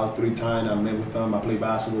White House 3 times. I met with him. I played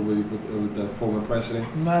basketball with the former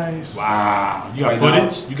president. Nice. Wow. You got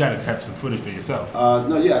footage? You got to have some footage for yourself. I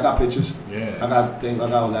got pictures. Yeah. I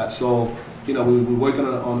got all that. So, we're working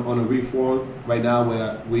on a reform right now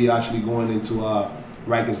where we actually going into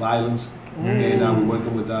Rikers Islands. And we're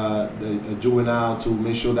working with the juvenile to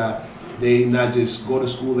make sure that they not just go to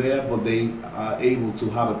school there, but they are able to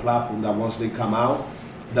have a platform that once they come out,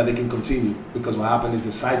 that they can continue. Because what happens is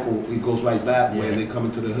the cycle, it goes right back where they come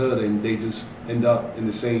into the hood and they just end up in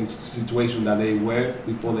the same situation that they were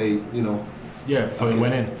before they, Yeah, before Okay. they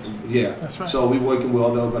went in. Yeah. That's right. So we're working with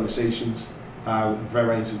other organizations,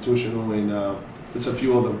 very institutional, and there's a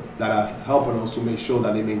few of them that are helping us to make sure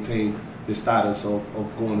that they maintain the status of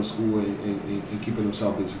going to school and keeping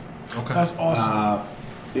themselves busy. Okay. That's awesome.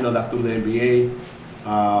 That's through the NBA.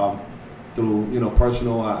 Through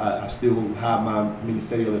personal, I still have my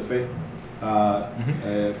Ministerio de Fe,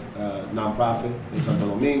 nonprofit in Santo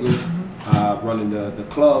Domingo, running the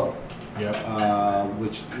club, Yep.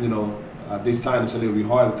 which this time it's a little bit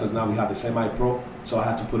hard because now we have the semi-pro, so I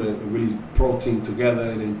had to put a really pro team together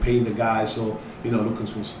and then pay the guys. So looking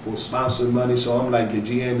for sponsor money. So I'm like the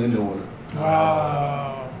GM and the owner.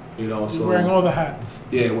 Wow. So You're wearing all the hats.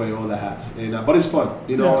 Yeah, wearing all the hats, and but it's fun.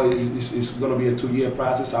 It's going to be a 2-year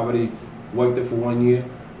process. I already worked it for 1 year.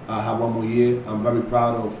 I have 1 more year. I'm very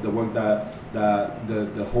proud of the work that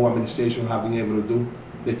the whole administration have been able to do,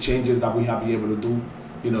 the changes that we have been able to do.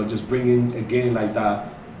 Just bringing again like that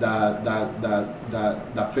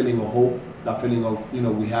feeling of hope, that feeling of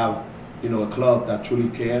we have a club that truly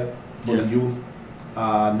care for the youth,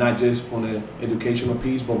 not just for the educational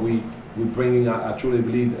piece, but we're bringing. I truly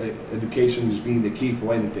believe education is being the key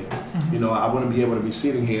for anything. Mm-hmm. I wouldn't be able to be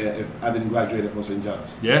sitting here if I didn't graduate from St.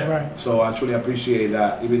 John's. Yeah. Right. So I truly appreciate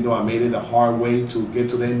that, even though I made it a hard way to get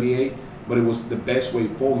to the NBA, but it was the best way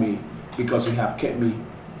for me because it have kept me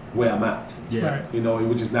where I'm at. Yeah. Right. It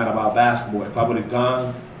was just not about basketball. If I would have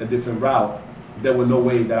gone a different route, there was no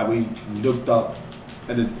way that we looked up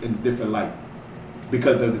in a different light,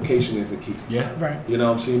 because the education is the key. Yeah. Right. What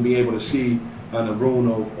I'm saying? Be able to see on a room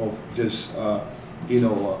of just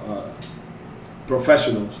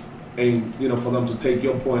professionals, and for them to take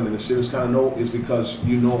your point in a serious kind of note is because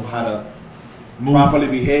you know how to Move. properly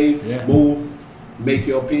behave, Yeah. move, make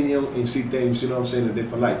your opinion, and see things. In a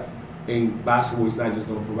different light. And basketball is not just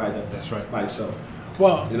going to provide that. That's right. By itself.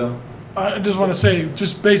 Well, I just want to say,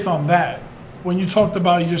 just based on that, when you talked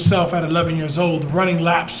about yourself at 11 years old running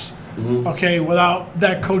laps, okay, without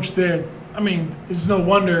that coach there, I mean, it's no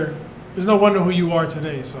wonder who you are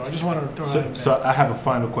today. So I just want to throw that in there. So I have a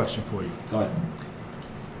final question for you. Go ahead.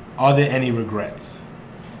 Are there any regrets?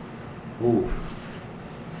 Ooh.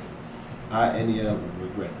 Any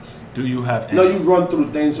regrets? Do you have any? No, you run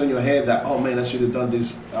through things in your head that, oh man, I should have done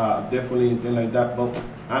this differently and things like that. But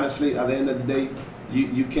honestly, at the end of the day,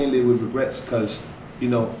 you can't live with regrets because,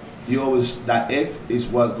 you always, that if is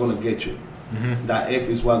what gonna get you. Mm-hmm. That if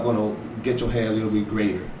is what gonna get your hair a little bit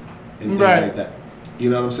greater and things Right. like that. You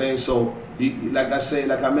know what I'm saying? So, like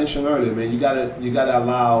I mentioned earlier, man, you gotta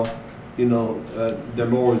allow, the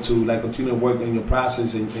Lord to continue working in your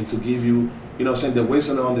process and to give you, the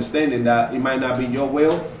wisdom and understanding that it might not be your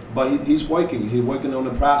will, but he's working. He's working on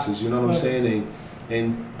the process. You know what I'm saying?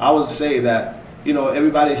 And I would say that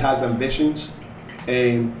everybody has ambitions,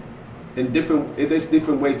 and there's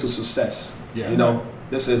different ways to success. Yeah.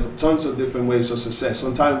 There's tons of different ways of success.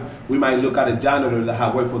 Sometimes we might look at a janitor that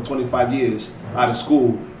had worked for 25 years out of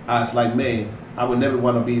school as like, man, I would never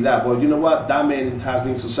want to be that. But you know what? That man has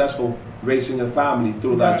been successful raising a family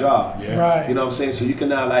through that job. Yeah. Right. You know what I'm saying? So you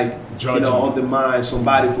cannot Judge them. undermine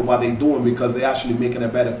somebody for what they're doing because they're actually making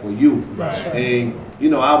it better for you. Right. And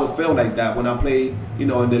I would feel like that when I play, in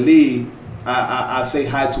the league. I say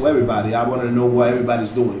hi to everybody. I want to know what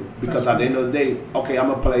everybody's doing because at the end of the day, okay, I'm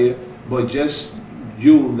a player, but just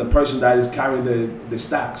you, the person that is carrying the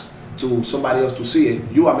stacks to somebody else to see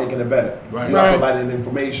it, you are making it better. Right. You are Right. providing the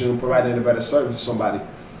information, providing a better service to somebody.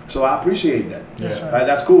 So I appreciate that. That's Yeah. right. Like,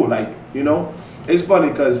 that's cool. It's funny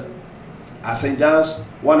because at St. John's,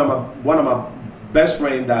 one of my best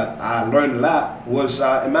friends that I learned a lot was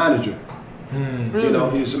a manager. Really?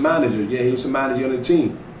 He was a manager. Yeah, he was a manager on the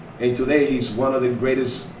team. And today he's one of the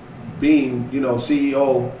greatest being,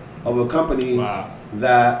 CEO of a company. Wow.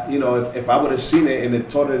 That, if I would have seen it in a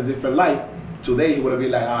totally different light, today he would have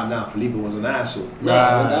been like, Felipe was an asshole. Nah,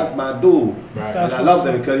 Right. that's my dude. Right. That's And I love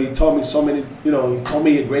what's that because he told me so many, he told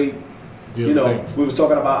me a great, Deal things. we was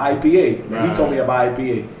talking about IPA. He Right. told me about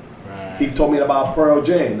IPA. Right. He told me about Pearl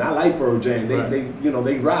Jam. I like Pearl Jam. Right.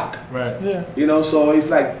 They rock. Right. Yeah. So it's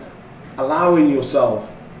like allowing yourself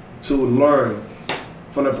to learn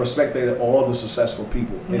from the perspective of all the successful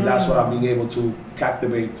people. And that's what I'm being able to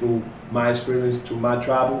captivate through my experience, through my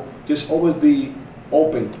travel. Just always be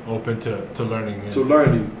open Open to learning. to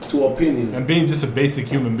learning, to opinion. And being just a basic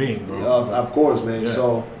human being, bro. Of course, man. Yeah.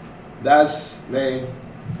 So that's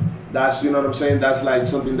you know what I'm saying? That's like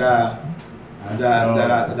something that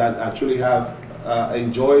I truly have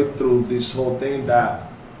enjoyed through this whole thing.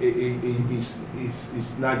 That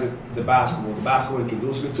it's not just the basketball. The basketball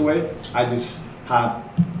introduced me to it. I just have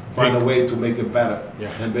find a way to make it better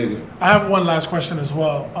and bigger. I have one last question as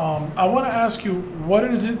well. I want to ask you, what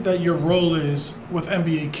is it that your role is with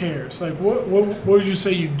NBA Cares? Like, what would you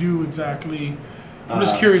say you do exactly? I'm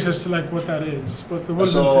just curious as to like what that is. What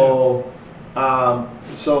does it entail?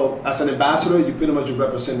 So as an ambassador, you pretty much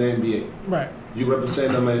represent the NBA. Right. You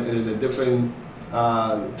represent them in the different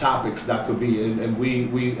topics that could be, and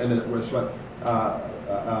we in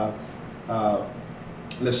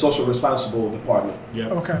the social responsible department. Yeah.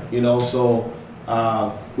 Okay. You know, so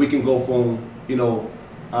we can go from, you know,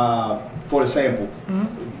 for example,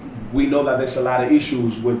 we know that there's a lot of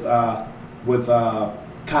issues with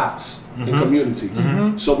cops in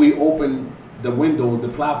communities. So we open the window, the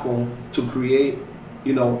platform to create,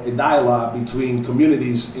 you know, a dialogue between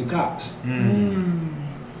communities and cops.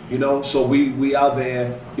 You know, so we out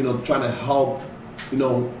there, you know, trying to help, you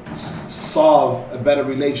know, solve a better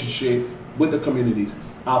relationship with the communities.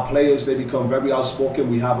 Our players, they become very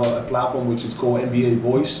outspoken. We have a platform which is called NBA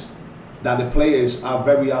Voice, that the players are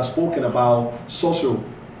very outspoken about social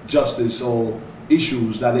justice or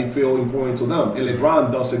issues that they feel important to them. And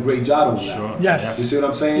LeBron does a great job of that. Sure. Yes. You see what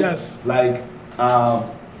I'm saying? Yes. Like,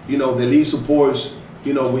 you know, the league supports,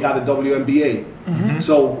 you know, we have the WNBA.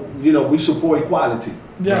 So, you know, we support equality.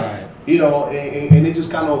 Yes. Right. You know, and it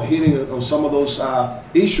just kind of hitting on some of those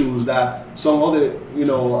issues that some other, you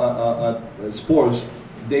know, sports,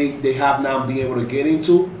 they have now been able to get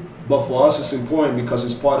into. But for us, it's important because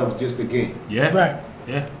it's part of just the game. Yeah. Right.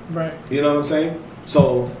 Yeah. Right. You know what I'm saying?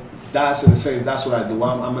 So that's in the sense, that's what I do.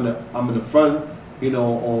 I'm in the front, you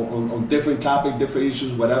know, on different topics, different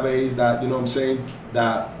issues, whatever it is that, you know what I'm saying,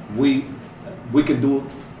 that we can do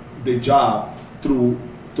the job through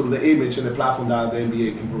the image and the platform that the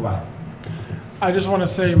NBA can provide. I just want to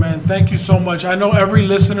say, man, thank you so much. I know every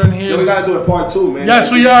listener in here. Yo, we gotta do a part 2, man. Yes,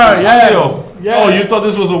 we are. Yes. Oh, you thought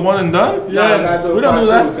this was a one and done? No, we gotta do We a don't part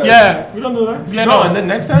do that. 2. Yeah. We don't do that. Yeah, no, no. and then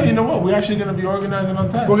next time, you know what? We're actually gonna be organizing on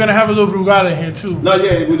time. We're gonna have a little Brugal in here too. No,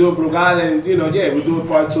 yeah, we do a Brugal and, you know, yeah, we do a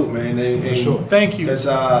part 2, man. And sure. Thank you. Because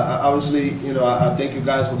obviously, you know, I thank you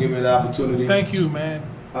guys for giving me the opportunity. Thank you, man.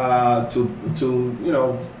 To you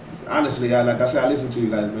know, honestly, like I said, I listen to you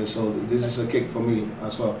guys, man. So this is a kick for me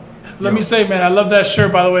as well. Let me say, man, I love that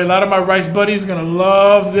shirt, by the way. A lot of my Rice buddies gonna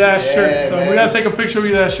love that shirt. So man. we gotta take a picture of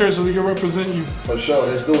you that shirt so we can represent you. For sure,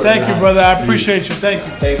 let's do it. Thank you, man. brother. I appreciate you. Thank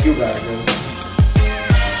you. Thank you, guys, man.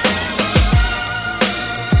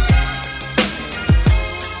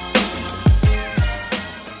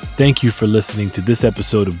 Thank you for listening to this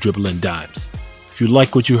episode of Dribbling Dimes. If you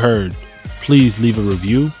like what you heard, please leave a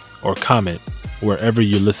review or comment wherever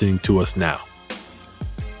you're listening to us now.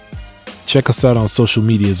 Check us out on social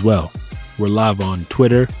media as well. We're live on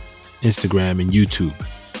Twitter, Instagram, and YouTube.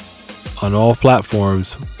 On all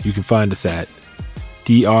platforms, you can find us at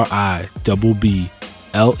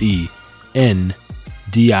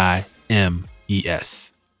DRIBBLENDIMES.